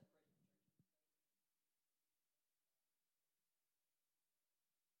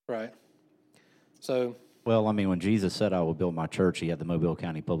whole Right. So, Well, I mean, when Jesus said, I will build my church, he had the Mobile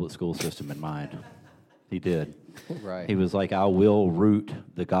County public school system in mind. He did. Right. He was like, I will root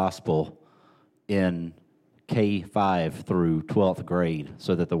the gospel in K-5 through 12th grade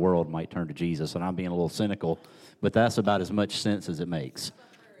so that the world might turn to Jesus. And I'm being a little cynical, but that's about as much sense as it makes.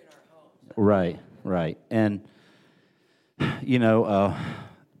 Right. And,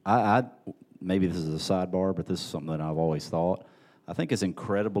 I maybe this is a sidebar, but this is something that I've always thought. I think it's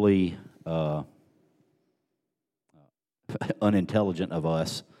incredibly unintelligent of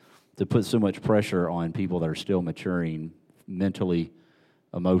us to put so much pressure on people that are still maturing mentally,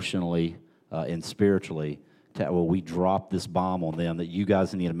 emotionally, and spiritually. We drop this bomb on them that you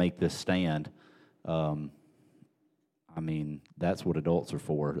guys need to make this stand. I mean, that's what adults are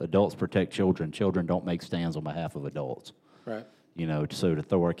for. Adults protect children. Children don't make stands on behalf of adults. right. So to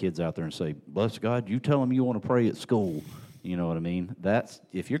throw our kids out there and say, bless God, you tell them you want to pray at school. You know what I mean?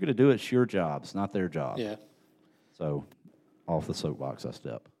 If you're going to do it, it's your job. It's not their job. Yeah. So off the soapbox I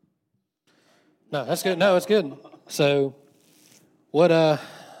step. No, that's good. No, it's good. So,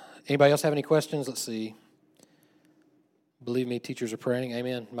 anybody else have any questions? Let's see. Believe me, teachers are praying.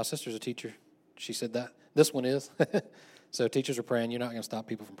 Amen. My sister's a teacher. She said that. This one is. So teachers are praying. You're not going to stop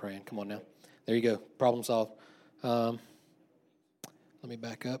people from praying. Come on now. There you go. Problem solved. Let me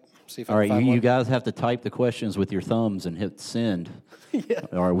back up. See if I All can right, find you one. guys have to type the questions with your thumbs and hit send. Yeah.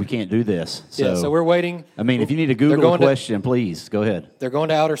 All right, we can't do this. So we're waiting. I mean, if you need to Google a going to- question, please, go ahead. They're going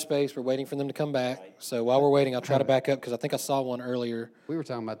to outer space. We're waiting for them to come back. So while we're waiting, I'll try to back up because I think I saw one earlier. We were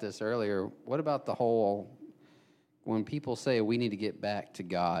talking about this earlier. What about the whole, when people say we need to get back to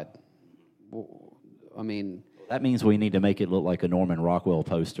God? I mean, That means we need to make it look like a Norman Rockwell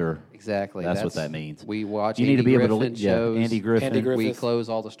poster. exactly. That's what that means. We watch You need to Andy be able to, Griffin yeah, shows. Andy Griffin. Andy Griffin. We close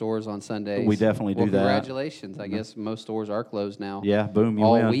all the stores on Sundays. We definitely do that. Congratulations. I guess most stores are closed now. Yeah, boom, you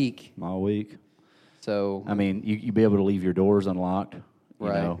all win. week. All week. So, I mean, you be able to leave your doors unlocked. You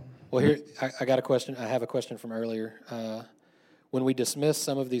Right. know. Well, here, I got a question. I have a question from earlier. When we dismiss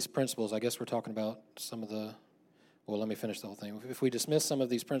some of these principles, I guess we're talking about some of the, well, let me finish the whole thing. If we dismiss some of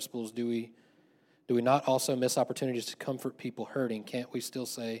these principles, do Do we not also miss opportunities to comfort people hurting? Can't we still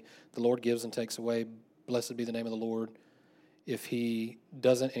say, the Lord gives and takes away, blessed be the name of the Lord, if he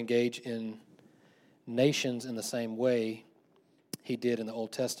doesn't engage in nations in the same way he did in the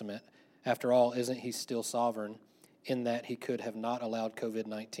Old Testament? After all, isn't he still sovereign in that he could have not allowed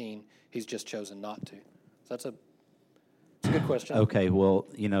COVID-19? He's just chosen not to. So it's a good question. Okay, well,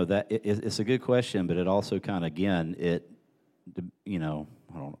 it's a good question, but it also kind of, again,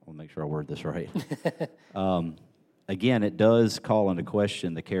 I'll make sure I word this right. Again, it does call into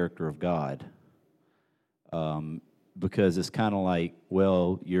question the character of God, because it's kind of like,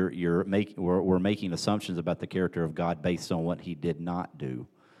 well, we're making assumptions about the character of God based on what he did not do.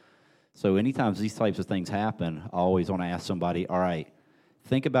 So anytime these types of things happen, I always want to ask somebody, all right,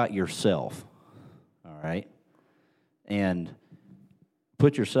 think about yourself, all right, and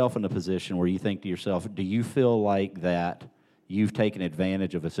put yourself in a position where you think to yourself, do you feel like that you've taken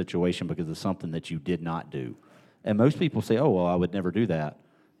advantage of a situation because of something that you did not do? And most people say, oh, well, I would never do that.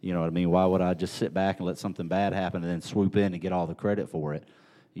 You know what I mean? Why would I just sit back and let something bad happen and then swoop in and get all the credit for it?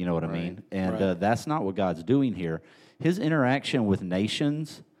 You know what I mean? And that's not what God's doing here. His interaction with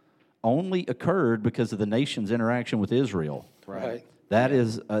nations only occurred because of the nation's interaction with Israel. Right. That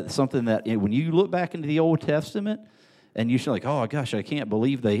is something that, when you look back into the Old Testament, and you're like, oh, gosh, I can't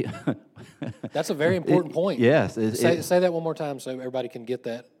believe they... That's a very important point. Yes. Say that one more time so everybody can get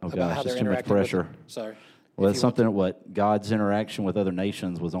that about how they're too much interacting pressure. with it. Sorry. Well, it's something what God's interaction with other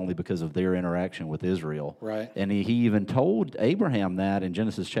nations was only because of their interaction with Israel. Right. And he even told Abraham that in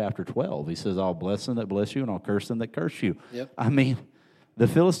Genesis chapter 12. He says, I'll bless them that bless you, and I'll curse them that curse you. Yep. I mean, the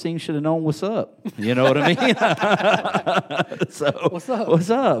Philistines should have known what's up. You know what I mean? So, what's up? What's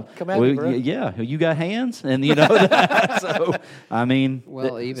up? Come at me, bro. Yeah, you got hands? And so, I mean.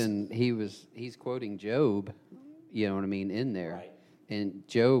 Well, even he's quoting Job, you know what I mean, in there. Right. And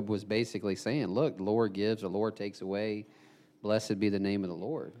Job was basically saying, look, the Lord gives, the Lord takes away. Blessed be the name of the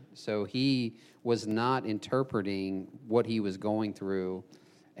Lord. So he was not interpreting what he was going through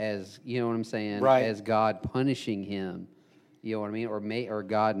as, you know what I'm saying, right, as God punishing him. You know what I mean? Or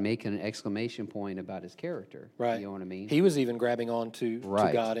God making an exclamation point about his character. Right. You know what I mean? He was even grabbing on to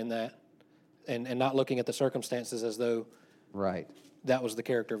Right. God in that and not looking at the circumstances as though Right. that was the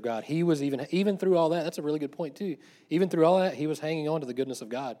character of God. He was even through all that, that's a really good point too. Even through all that, he was hanging on to the goodness of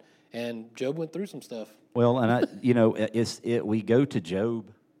God. And Job went through some stuff. Well, and we go to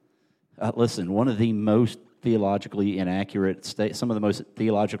Job. Listen, one of the most theologically inaccurate some of the most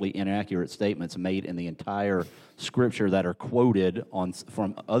theologically inaccurate statements made in the entire Scripture that are quoted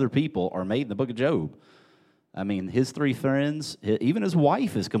from other people are made in the book of Job. I mean, his three friends, even his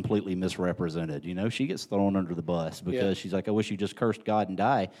wife is completely misrepresented. You know, she gets thrown under the bus because she's like, I wish you just cursed God and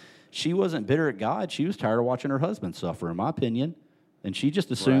die. She wasn't bitter at God. She was tired of watching her husband suffer, in my opinion. And she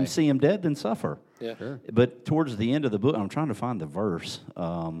just assumed see him dead than suffer. Yeah. Sure. But towards the end of the book, I'm trying to find the verse.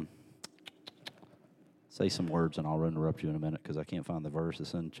 Say some words, and I'll interrupt you in a minute because I can't find the verse.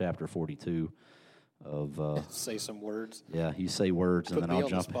 It's in chapter 42 of... say some words. Yeah, you say words, Put and then me I'll on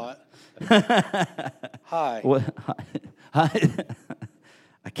jump the spot. Hi. Well,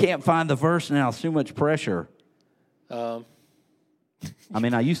 I can't find the verse now. It's too much pressure. I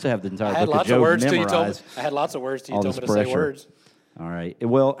mean, I used to have the entire book of Job memorized. I had lots of words till you all told this me to pressure. say words. All right.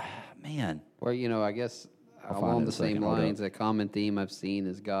 Well, man. Well, you know, I guess I'll find it along in the a second. same Hold up. lines, a common theme I've seen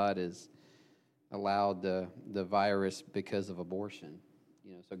is God has allowed the virus because of abortion.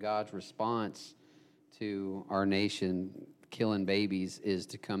 You know, so God's response to our nation killing babies is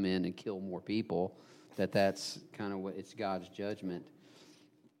to come in and kill more people. That's kind of what it's God's judgment.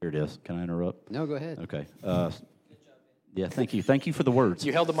 Here it is. Can I interrupt? No, go ahead. Okay. Yeah, thank you. Thank you for the words.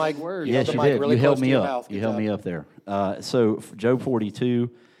 You held the mic. Yes, you did. Really you held close me to your up. mouth. You Good held job. me up there. So Job 42,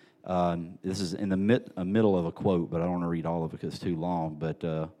 this is in the middle of a quote, but I don't want to read all of it because it's too long. But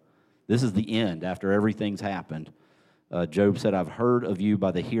this is the end after everything's happened. Job said, I've heard of you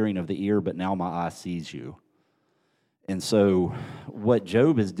by the hearing of the ear, but now my eye sees you. And so what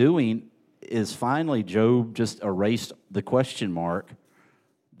Job is doing is finally Job just erased the question mark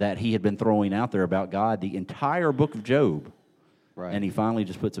that he had been throwing out there about God the entire book of Job. Right. And he finally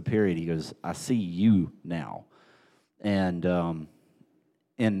just puts a period. He goes, I see you now. And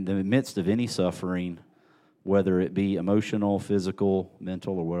in the midst of any suffering, whether it be emotional, physical,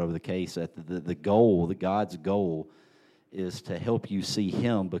 mental, or whatever the case, the goal, God's goal is to help you see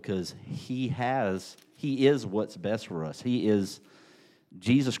him because he is what's best for us.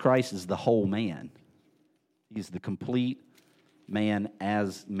 Jesus Christ is the whole man. He's the complete man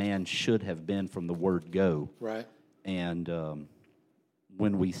as man should have been from the word go. Right. And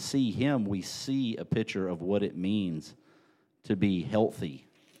when we see him, we see a picture of what it means to be healthy.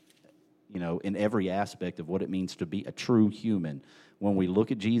 in every aspect of what it means to be a true human. When we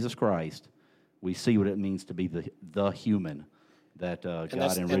look at Jesus Christ, we see what it means to be the human that God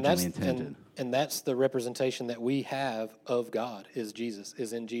originally intended. And that's the representation that we have of God, is Jesus,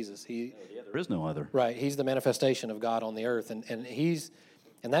 is in Jesus. There is no other. Right. He's the manifestation of God on the earth. And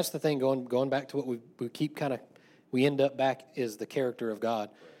that's the thing, going back to what we keep we end up back is the character of God.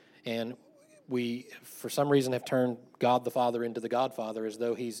 And we, for some reason, have turned God the Father into the Godfather as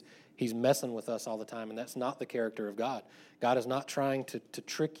though he's messing with us all the time, and that's not the character of God. God is not trying to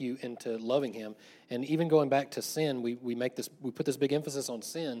trick you into loving him. And even going back to sin, we put this big emphasis on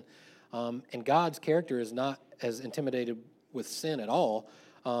sin, and God's character is not as intimidated with sin at all.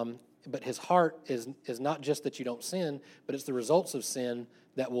 But his heart is not just that you don't sin, but it's the results of sin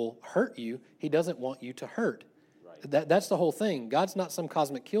that will hurt you. He doesn't want you to hurt. Right. That's the whole thing. God's not some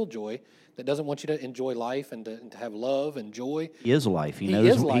cosmic killjoy that doesn't want you to enjoy life and to have love and joy. He is life. He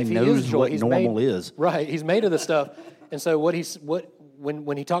knows what normal is. Right. He's made of this stuff. And so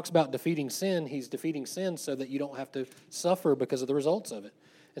when he talks about defeating sin, he's defeating sin so that you don't have to suffer because of the results of it.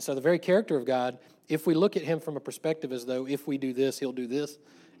 And so the very character of God, if we look at him from a perspective as though if we do this, he'll do this,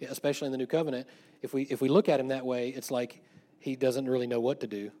 especially in the New Covenant, if we look at him that way, it's like he doesn't really know what to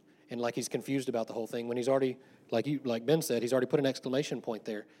do, and like he's confused about the whole thing when he's already, like Ben said, he's already put an exclamation point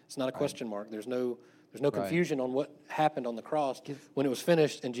there. It's not a question mark. There's no confusion on what happened on the cross when it was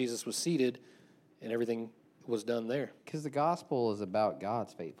finished and Jesus was seated and everything was done there. Because the gospel is about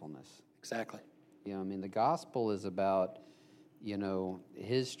God's faithfulness. Exactly. The gospel is about,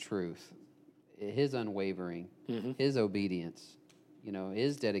 his truth, his unwavering, his obedience,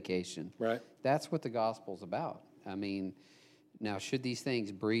 his dedication. Right. That's what the gospel's about. Now, should these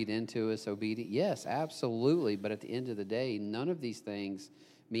things breed into us obedience? Yes, absolutely. But at the end of the day, none of these things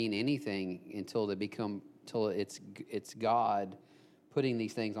mean anything until it's God putting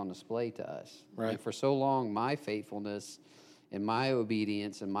these things on display to us. Right. And for so long, my faithfulness and my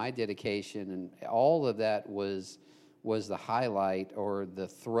obedience and my dedication and all of that was the highlight or the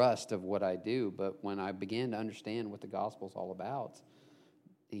thrust of what I do. But when I began to understand what the gospel's all about,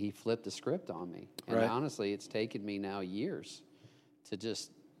 he flipped the script on me. And honestly, it's taken me now years to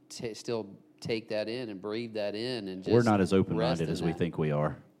just still take that in and breathe that in. And just we're not as open-minded as we think we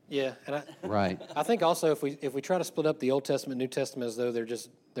are. Yeah, and right. I think also if we try to split up the Old Testament, New Testament as though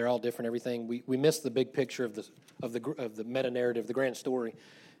they're all different, everything, we miss the big picture of the meta narrative, the grand story.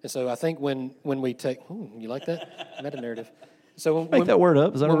 And so I think when we take, you like that meta narrative? So make that word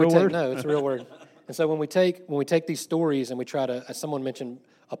up. Is that a real word? No, it's a real word. And so when we take these stories and we try to, as someone mentioned,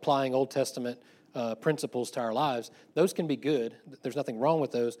 applying Old Testament principles to our lives, those can be good. There's nothing wrong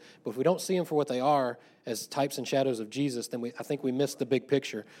with those. But if we don't see them for what they are, as types and shadows of Jesus, then I think we miss the big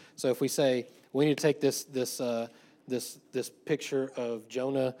picture. So if we say we need to take this picture of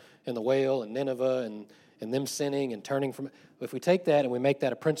Jonah and the whale and Nineveh and them sinning and turning from, if we take that and we make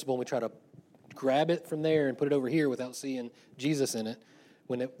that a principle and we try to grab it from there and put it over here without seeing Jesus in it,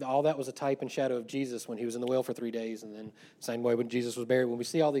 when all that was a type and shadow of Jesus when he was in the well for 3 days, and then same way when Jesus was buried. When we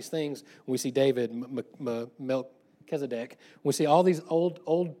see all these things, when we see David, Melchizedek, when we see all these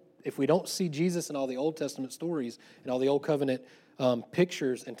old, if we don't see Jesus in all the Old Testament stories and all the Old Covenant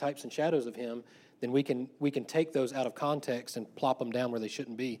pictures and types and shadows of him, then we can take those out of context and plop them down where they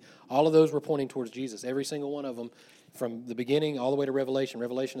shouldn't be. All of those were pointing towards Jesus. Every single one of them, from the beginning all the way to Revelation.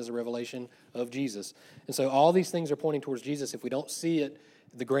 Revelation is a revelation of Jesus. And so all these things are pointing towards Jesus. If we don't see it,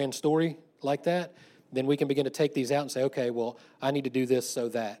 the grand story like that, then we can begin to take these out and say, okay, well, I need to do this so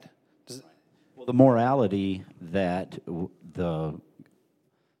that. Well, the morality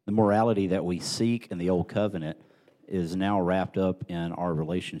that we seek in the Old Covenant is now wrapped up in our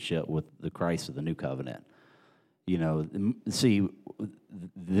relationship with the Christ of the New Covenant. See,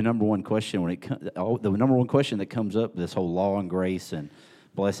 the number one question that comes up, this whole law and grace and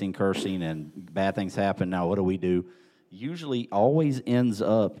blessing, cursing, and bad things happen. Now, what do we do? Usually, always ends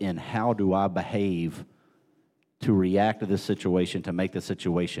up in how do I behave to react to this situation to make the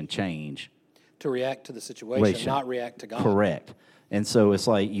situation change. To react to the situation, not react to God. Correct. And so it's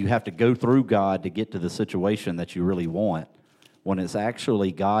like you have to go through God to get to the situation that you really want, when it's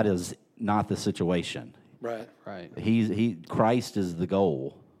actually God is not the situation. Right. Christ is the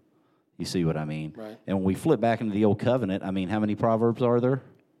goal. You see what I mean? Right. And when we flip back into the Old Covenant, how many Proverbs are there?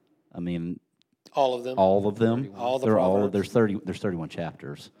 All of them. All of them. All the Proverbs. There's 31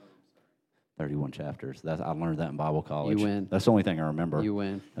 chapters. 31 chapters. I learned that in Bible college. You win. That's the only thing I remember. You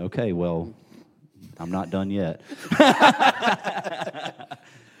win. Okay, well, I'm not done yet.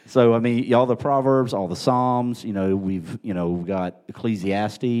 So, all the Proverbs, all the Psalms, we've got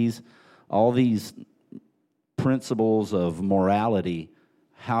Ecclesiastes, all these principles of morality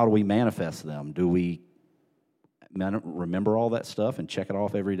how do we manifest them? Do we remember all that stuff and check it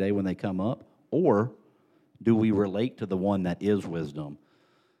off every day when they come up? Or do we relate to the one that is wisdom?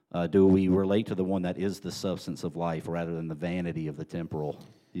 Do we relate to the one that is the substance of life rather than the vanity of the temporal?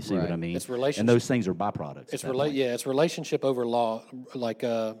 You see what I mean? It's relationship. And those things are byproducts. It's it's relationship over law, like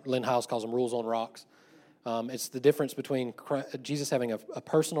Lynn House calls them rules on rocks. It's the difference between Jesus having a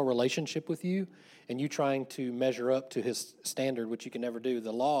personal relationship with you and you trying to measure up to his standard, which you can never do.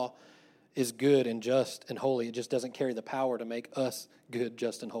 The law is good and just and holy. It just doesn't carry the power to make us good,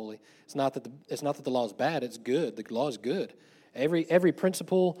 just, and holy. It's not that the law is bad. It's good. The law is good. Every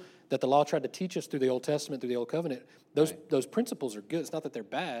principle that the law tried to teach us through the Old Testament, through the Old Covenant, those principles are good. It's not that they're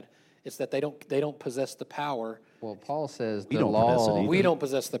bad. It's that they don't possess the power. Well, Paul says We the don't possess it law. either. We don't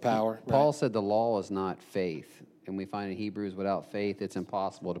possess the power. Paul said the law is not faith, and we find in Hebrews, without faith, it's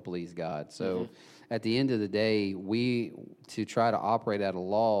impossible to please God. So, at the end of the day, to try to operate out of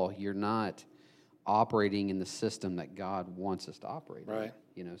law, you're not operating in the system that God wants us to operate in. Right.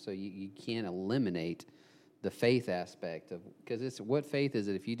 So you can't eliminate the faith aspect of, because it's what faith is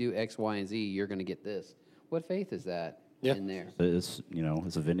it? If you do X, Y, and Z, you're going to get this. What faith is that in there? It's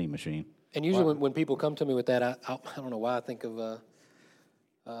it's a vending machine. And usually when people come to me with that, I don't know why I think of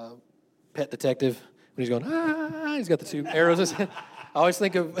Pet Detective when he's going, he's got the two arrows in his head. I always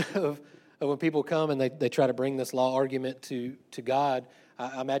think of when people come and they try to bring this law argument to God.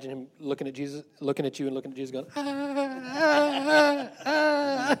 I imagine him looking at Jesus, looking at you and looking at Jesus going,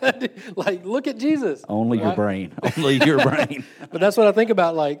 like, look at Jesus. Only your brain. Only your brain. But that's what I think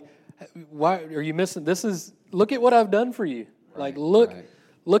about, like, why are you missing? Look at what I've done for you. Like, look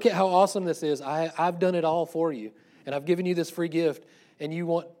at how awesome this is. I've done it all for you, and I've given you this free gift, and you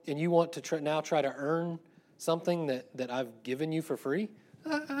want to now try to earn something that I've given you for free.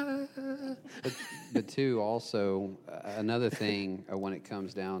 But too, also, another thing when it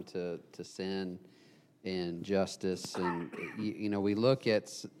comes down to sin and justice, and we look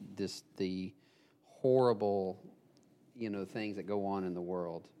at the horrible, things that go on in the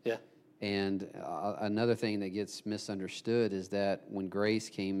world. Yeah. And another thing that gets misunderstood is that when grace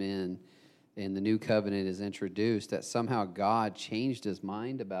came in and the new covenant is introduced, that somehow God changed his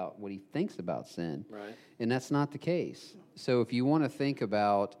mind about what he thinks about sin. Right. And that's not the case. So if you want to think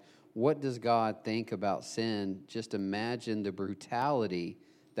about what does God think about sin, just imagine the brutality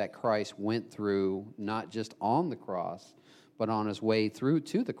that Christ went through, not just on the cross, but on his way through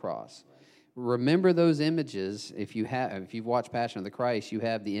to the cross. Remember those images. If you've watched Passion of the Christ, you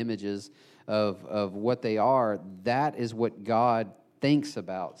have the images of what they are. That is what God thinks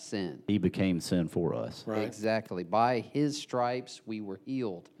about sin. He became sin for us. Right. Exactly. By his stripes we were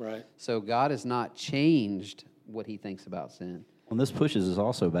healed. Right. So God has not changed what he thinks about sin. And this pushes us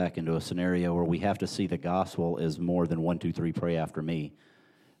also back into a scenario where we have to see the gospel as more than 1, 2, 3, pray after me.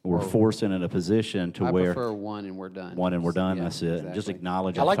 We're forced in a position to I where prefer one and we're done. one and we're done. Yeah, That's it. exactly. Just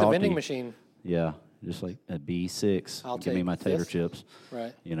acknowledge. I like the talked to vending you. machine. Yeah, just like a B6. I'll Give me take my tater this. chips.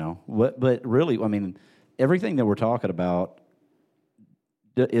 Right. But really, I mean, everything that we're talking about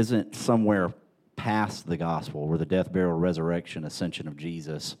isn't somewhere past the gospel, where the death, burial, resurrection, ascension of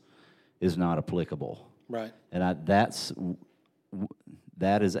Jesus is not applicable. Right. And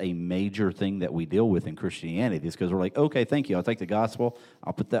that is a major thing that we deal with in Christianity, is because we're like, okay, thank you. I'll take the gospel.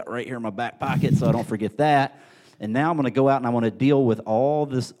 I'll put that right here in my back pocket so I don't forget that. And now I'm going to go out and I want to deal with all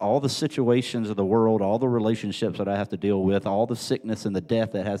the situations of the world, all the relationships that I have to deal with, all the sickness and the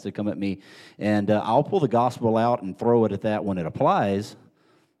death that has to come at me. And I'll pull the gospel out and throw it at that when it applies,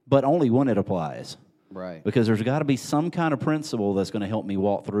 but only when it applies. Right. Because there's got to be some kind of principle that's going to help me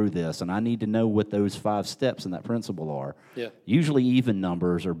walk through this, and I need to know what those 5 steps in that principle are. Yeah. Usually even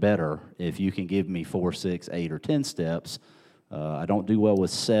numbers are better if you can give me 4, 6, 8, or 10 steps. I don't do well with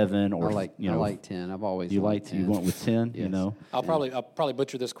 7 or I like 10. I've always you liked 10. You went with 10. Yes. I'll probably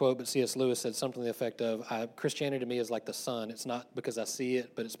butcher this quote, but C.S. Lewis said something to the effect of, Christianity to me is like the sun. It's not because I see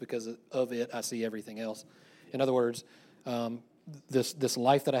it, but it's because of it I see everything else. In other words, this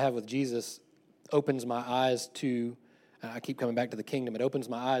life that I have with Jesus opens my eyes to, I keep coming back to the kingdom, it opens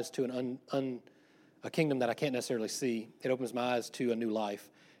my eyes to a kingdom that I can't necessarily see. It opens my eyes to a new life.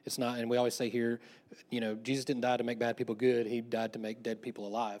 It's not, and we always say here, Jesus didn't die to make bad people good. He died to make dead people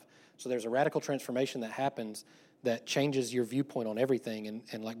alive. So there's a radical transformation that happens that changes your viewpoint on everything.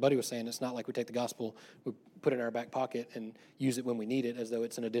 And like Buddy was saying, it's not like we take the gospel, we put it in our back pocket and use it when we need it as though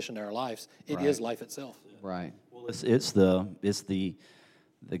it's an addition to our lives. It is life itself. Right. Well, it's the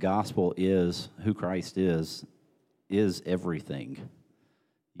gospel is who Christ is everything.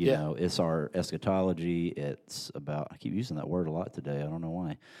 You Yeah. know, it's our eschatology. It's about, I keep using that word a lot today. I don't know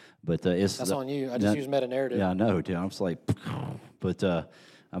why. But it's That's the- on you. I just use meta narrative. Yeah, I know, dude. I'm just like, but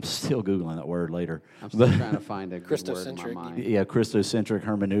I'm still Googling that word later. I'm still trying to find a good word in my Christocentric. mind. Yeah, Christocentric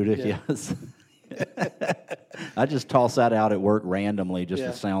hermeneutic, Yeah. yes. I just toss that out at work randomly just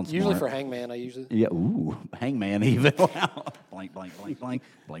to sound smart. Usually for hangman, I use it. Yeah, ooh, hangman even. Wow. Blank, blank, blank, blank,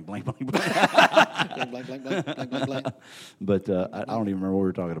 blank, blank, blank, blank. Blank, blank, blank, blank, blank, blank, blank. But I don't even remember what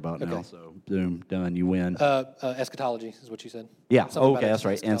we're talking about now, Okay. so boom, done, you win. Eschatology is what you said. Yeah, Something about okay, that's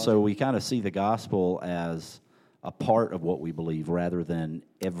right. And so eschatology. we kind of see the gospel as a part of what we believe rather than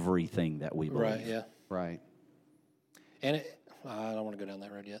everything that we believe. Right, yeah. Right. And I don't want to go down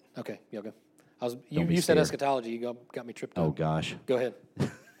that road yet. Okay, y'all go. Don't be You said scared. eschatology. You got me tripped up. Oh, gosh. Go ahead.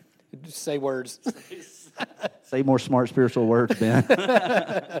 Just say words. Say more smart spiritual words, Ben.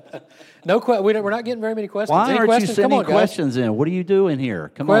 We're not getting very many questions. Why Any aren't questions? you Come sending on, guys. questions in? What are you doing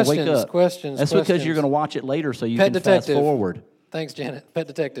here? Come on, wake up. Questions. That's because you're questions. going to watch it later so you Pet can detective. fast forward. Thanks, Janet. Pet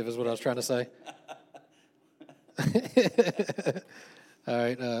detective is what I was trying to say. All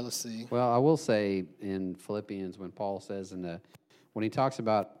right, let's see. Well, I will say in Philippians, when Paul says when he talks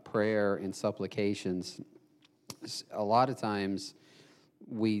about prayer and supplications, a lot of times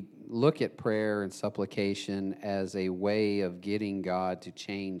we look at prayer and supplication as a way of getting God to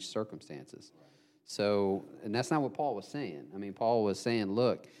change circumstances. So, and that's not what Paul was saying. I mean, Paul was saying,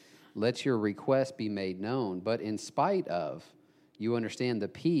 look, let your request be made known, but in spite of, you understand the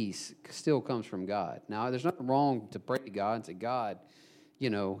peace still comes from God. Now, there's nothing wrong to pray to God and say, God,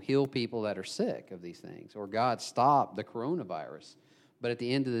 heal people that are sick of these things, or God, stop the coronavirus. But at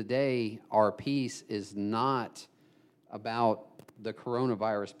the end of the day, our peace is not about the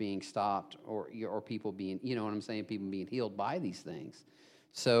coronavirus being stopped or people being, you know what I'm saying, people being healed by these things.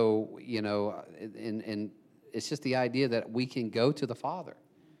 So, and it's just the idea that we can go to the Father.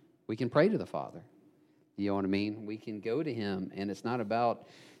 We can pray to the Father. You know what I mean? We can go to Him, and it's not about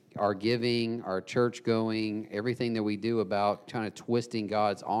our giving, our church going, everything that we do about kind of twisting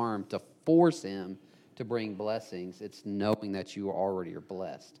God's arm to force Him to bring blessings. It's knowing that you already are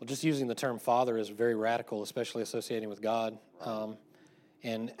blessed. Well, just using the term father is very radical, especially associating with God.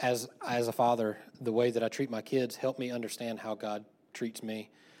 And as a father, the way that I treat my kids help me understand how God treats me.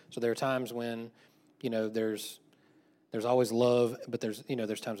 So there are times when, there's always love, but there's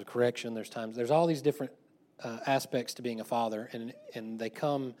times of correction. There's all these different aspects to being a father, and they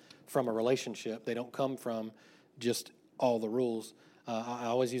come from a relationship. They don't come from just all the rules. I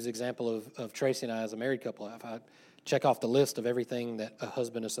always use the example of Tracy and I as a married couple. If I check off the list of everything that a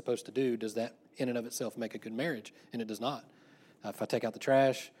husband is supposed to do, does that in and of itself make a good marriage? And it does not. If I take out the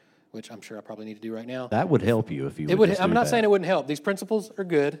trash, which I'm sure I probably need to do right now. That would help you if you would. It would. just I'm do not that. saying it wouldn't help. These principles are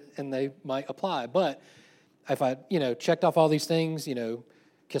good and they might apply. But if I, checked off all these things,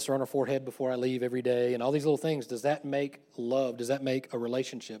 kiss her on her forehead before I leave every day, and all these little things, does that make love? Does that make a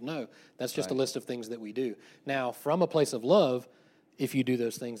relationship? No, that's just a list of things that we do. Now, from a place of love, if you do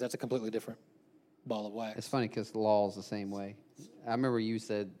those things, that's a completely different ball of wax. It's funny because the law is the same way. I remember you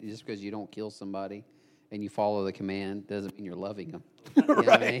said just because you don't kill somebody and you follow the command doesn't mean you're loving them. You know what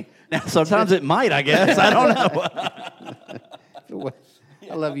I mean? Now, sometimes it might, I guess. I don't know.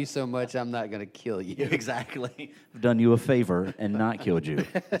 I love you so much, I'm not going to kill you. Exactly. I've done you a favor and not killed you.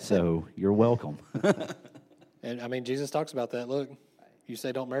 So you're welcome. And I mean, Jesus talks about that. Look, you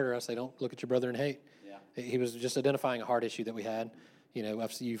say don't murder. I say don't look at your brother and hate. Yeah. He was just identifying a heart issue that we had.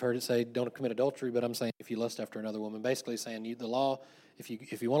 You've heard it say don't commit adultery, but I'm saying if you lust after another woman, basically saying the law. If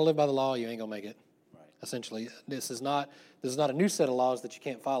you want to live by the law, you ain't gonna make it. Right. Essentially, this is not a new set of laws that you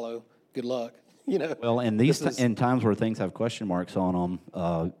can't follow. Good luck. Well, and in times where things have question marks on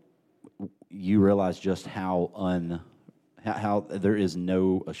them, you realize just how there is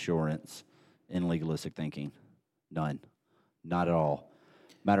no assurance in legalistic thinking. None. Not at all.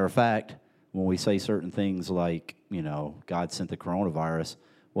 Matter of fact, when we say certain things like, God sent the coronavirus,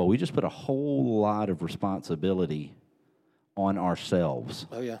 well, we just put a whole lot of responsibility on ourselves.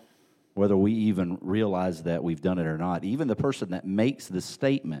 Oh, yeah. Whether we even realize that we've done it or not. Even the person that makes the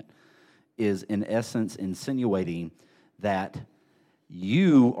statement is, in essence, insinuating that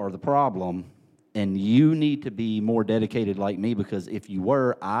you are the problem and you need to be more dedicated like me, because if you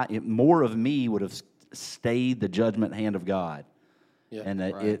were, more of me would have stayed the judgment hand of God. Yeah, and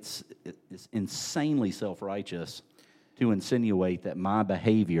that it's insanely self-righteous to insinuate that my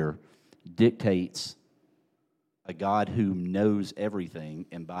behavior dictates a God who knows everything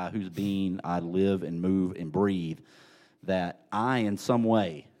and by whose being I live and move and breathe, that I in some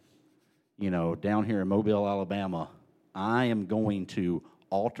way, down here in Mobile, Alabama, I am going to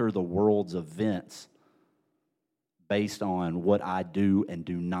alter the world's events based on what I do and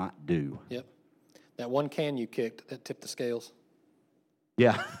do not do. Yep. That one can you kicked that tipped the scales.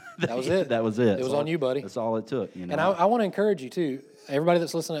 Yeah. That was it. That was it. It was on you, buddy. That's all it took. You know? And I want to encourage you too. Everybody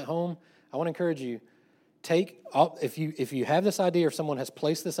that's listening at home, I want to encourage you. If you have this idea, or someone has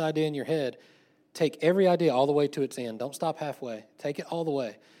placed this idea in your head, take every idea all the way to its end. Don't stop halfway. Take it all the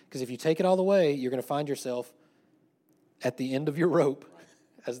way. Because if you take it all the way, you're going to find yourself at the end of your rope.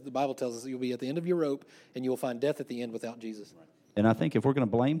 As the Bible tells us, you'll be at the end of your rope, and you'll find death at the end without Jesus. And I think if we're going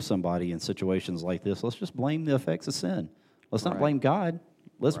to blame somebody in situations like this, let's just blame the effects of sin. Let's not blame God.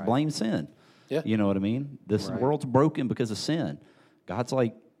 Let's blame sin. Yeah. You know what I mean? This world's broken because of sin. God's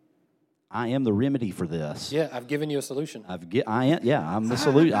like, I am the remedy for this. Yeah, I've given you a solution. I'm the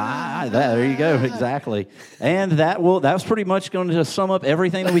solution. There you go, exactly. And that was pretty much going to sum up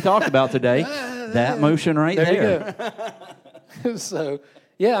everything that we talked about today. That motion right there. You go. So,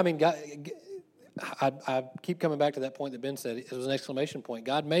 yeah, I mean, God, I keep coming back to that point that Ben said. It was an exclamation point.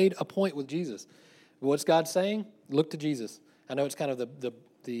 God made a point with Jesus. What's God saying? Look to Jesus. I know it's kind of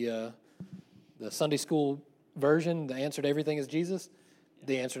the Sunday school version. The answer to everything is Jesus.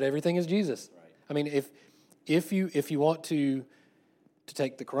 The answer to everything is Jesus. Right. I mean, if you want to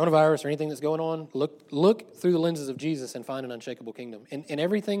take the coronavirus or anything that's going on, look through the lenses of Jesus and find an unshakable kingdom. And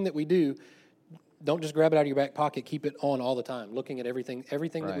everything that we do, don't just grab it out of your back pocket. Keep it on all the time. Looking at everything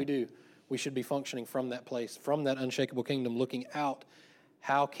that we do, we should be functioning from that place, from that unshakable kingdom, looking out.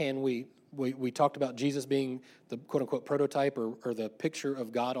 How can we talked about Jesus being the quote-unquote prototype or the picture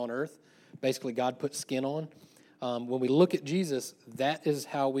of God on earth. Basically, God put skin on. When we look at Jesus, that is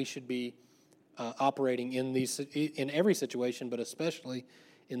how we should be operating in every situation, but especially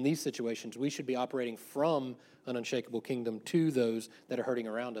in these situations. We should be operating from an unshakable kingdom to those that are hurting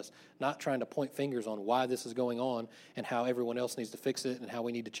around us, not trying to point fingers on why this is going on and how everyone else needs to fix it and how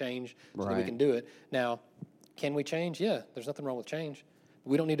we need to change so that we can do it. Now, can we change? Yeah, there's nothing wrong with change.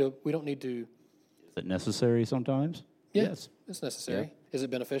 We don't need to. Is it necessary sometimes? Yeah, yes, it's necessary. Yeah. Is it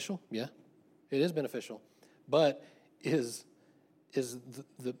beneficial? Yeah, it is beneficial. But is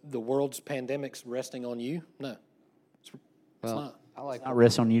the world's pandemics resting on you? No, it's not. It's not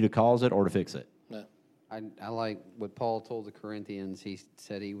rest on you to cause it or to fix it. No. I like what Paul told the Corinthians. He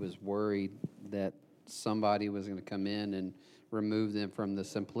said he was worried that somebody was going to come in and remove them from the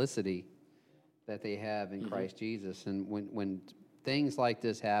simplicity that they have in Christ Jesus. And when things like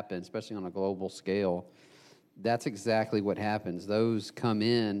this happen, especially on a global scale, that's exactly what happens. Those come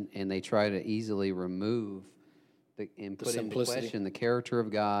in and they try to easily remove put into question the character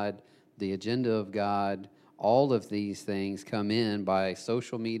of God, the agenda of God. All of these things come in by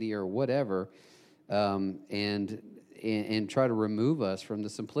social media or whatever, and try to remove us from the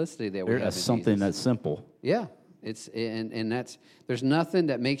simplicity that we have in something Jesus. That's simple. Yeah. There's nothing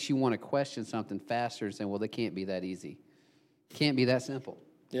that makes you want to question something faster and saying, well, they can't be that easy. Can't be that simple.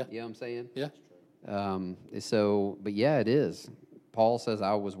 Yeah. You know what I'm saying? Yeah. But yeah, it is. Paul says,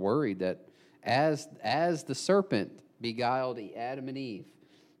 I was worried that as the serpent beguiled Adam and Eve,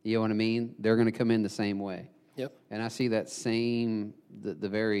 you know what I mean? They're going to come in the same way. Yep. And I see that same, the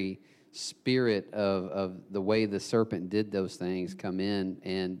very spirit of the way the serpent did those things come in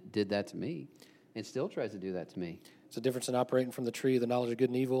and did that to me and still tries to do that to me. It's a difference in operating from the tree of the knowledge of good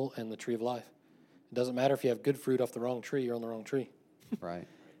and evil and the tree of life. It doesn't matter if you have good fruit off the wrong tree, you're on the wrong tree. Right.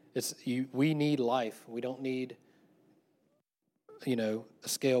 We need life. We don't need, a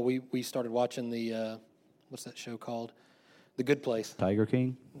scale. We started watching the, what's that show called? The Good Place. Tiger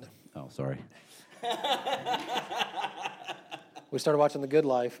King? No. Oh, sorry. We started watching The Good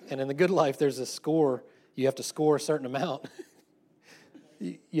Life, and in The Good Life, there's a score. You have to score a certain amount.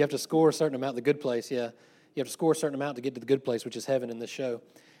 You have to score a certain amount. The Good Place, yeah. You have to score a certain amount to get to the good place, which is heaven in this show.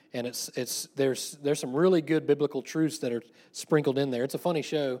 And there's some really good biblical truths that are sprinkled in there. It's a funny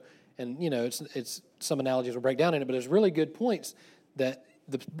show, and it's some analogies will break down in it, but there's really good points that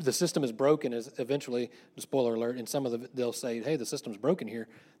the system is broken. Is eventually, spoiler alert, and they'll say, hey, the system's broken here.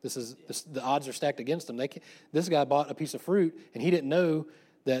 The odds are stacked against them. This guy bought a piece of fruit, and he didn't know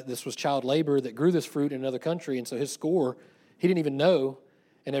that this was child labor that grew this fruit in another country, and so his score, he didn't even know.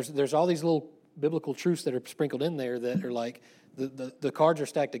 And there's all these little biblical truths that are sprinkled in there that are like, the cards are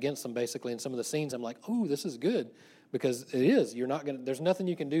stacked against them, basically. In some of the scenes, I'm like, oh, this is good, because it is. There's nothing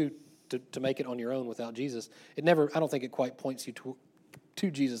you can do to make it on your own without Jesus. I don't think it quite points you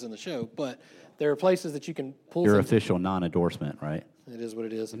to Jesus in the show, but there are places that you can pull. Your official non-endorsement, right? It is what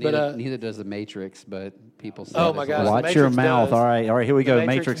it is. Neither does the Matrix, but people say oh my gosh, watch your mouth. Does. All right, here we go.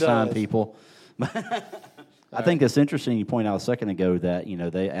 Matrix time, people. I think it's interesting you pointed out a second ago that,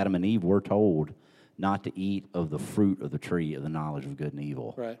 Adam and Eve were told not to eat of the fruit of the tree of the knowledge of good and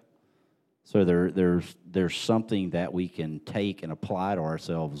evil. Right. So there's something that we can take and apply to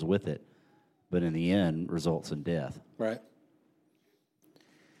ourselves with it, but in the end results in death. Right.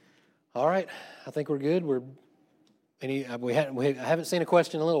 All right. I think we're good. I haven't seen a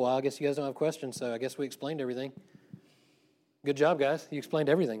question in a little while. I guess you guys don't have questions, so I guess we explained everything. Good job, guys. You explained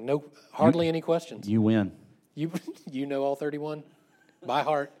everything. Hardly any questions. You win. You know all 31 by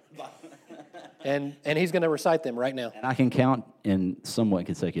heart. And he's going to recite them right now. And I can count in somewhat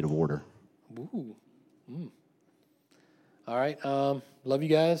consecutive order. Ooh. All right. Love you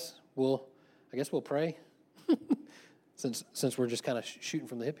guys. I guess we'll pray since we're just kind of shooting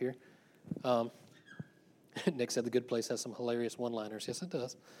from the hip here. Nick said the Good Place has some hilarious one-liners. Yes, it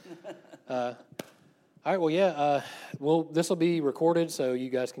does. All right. Well, yeah. This will be recorded, so you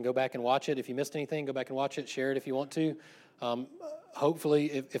guys can go back and watch it. If you missed anything, go back and watch it. Share it if you want to.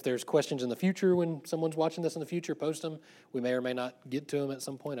 Hopefully, if there's questions in the future when someone's watching this in the future, post them. We may or may not get to them at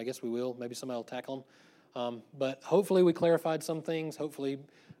some point. I guess we will. Maybe somebody will tackle them. But hopefully we clarified some things. Hopefully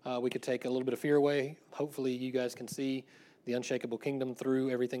we could take a little bit of fear away. Hopefully you guys can see the unshakable kingdom through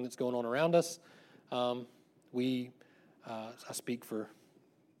everything that's going on around us. I speak for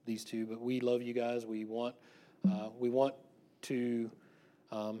these two, but we love you guys. We want to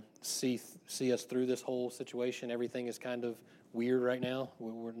see us through this whole situation. Everything is kind of weird right now.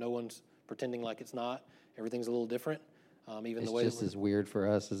 No one's pretending like it's not. Everything's a little different. Even It's the way just as weird for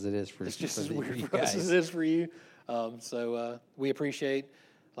us as it is for it's just for as the- weird you for us guys. as it is for you. So we appreciate,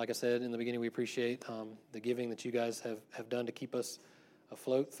 like I said in the beginning, we appreciate the giving that you guys have done to keep us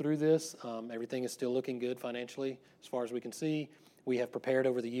afloat through this. Everything is still looking good financially as far as we can see. We have prepared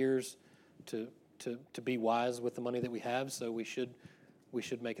over the years to be wise with the money that we have, so we should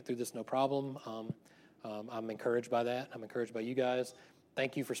make it through this no problem. I'm encouraged by that. I'm encouraged by you guys.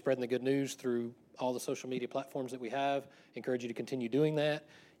 Thank you for spreading the good news through all the social media platforms that we have. Encourage you to continue doing that.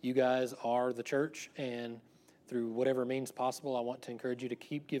 You guys are the church, and through whatever means possible, I want to encourage you to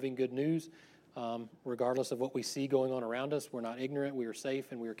keep giving good news. Regardless of what we see going on around us, we're not ignorant, we are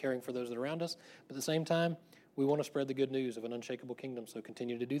safe, and we are caring for those that are around us. But at the same time, we want to spread the good news of an unshakable kingdom, so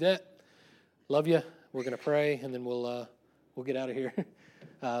continue to do that. Love you. We're going to pray, and then we'll get out of here.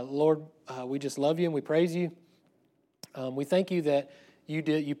 Lord, we just love you and we praise you. We thank you that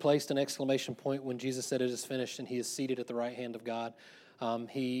you placed an exclamation point when Jesus said it is finished, and he is seated at the right hand of God.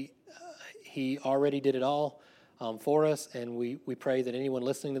 He already did it all for us, and we pray that anyone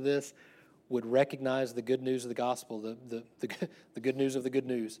listening to this would recognize the good news of the gospel, the good news of the good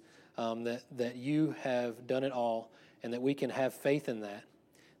news, that you have done it all, and that we can have faith in that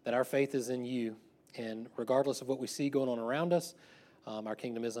our faith is in you. And regardless of what we see going on around us, our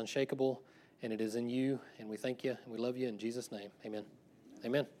kingdom is unshakable, and it is in you, and we thank you, and we love you in Jesus' name. Amen.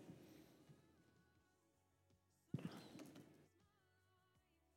 Amen.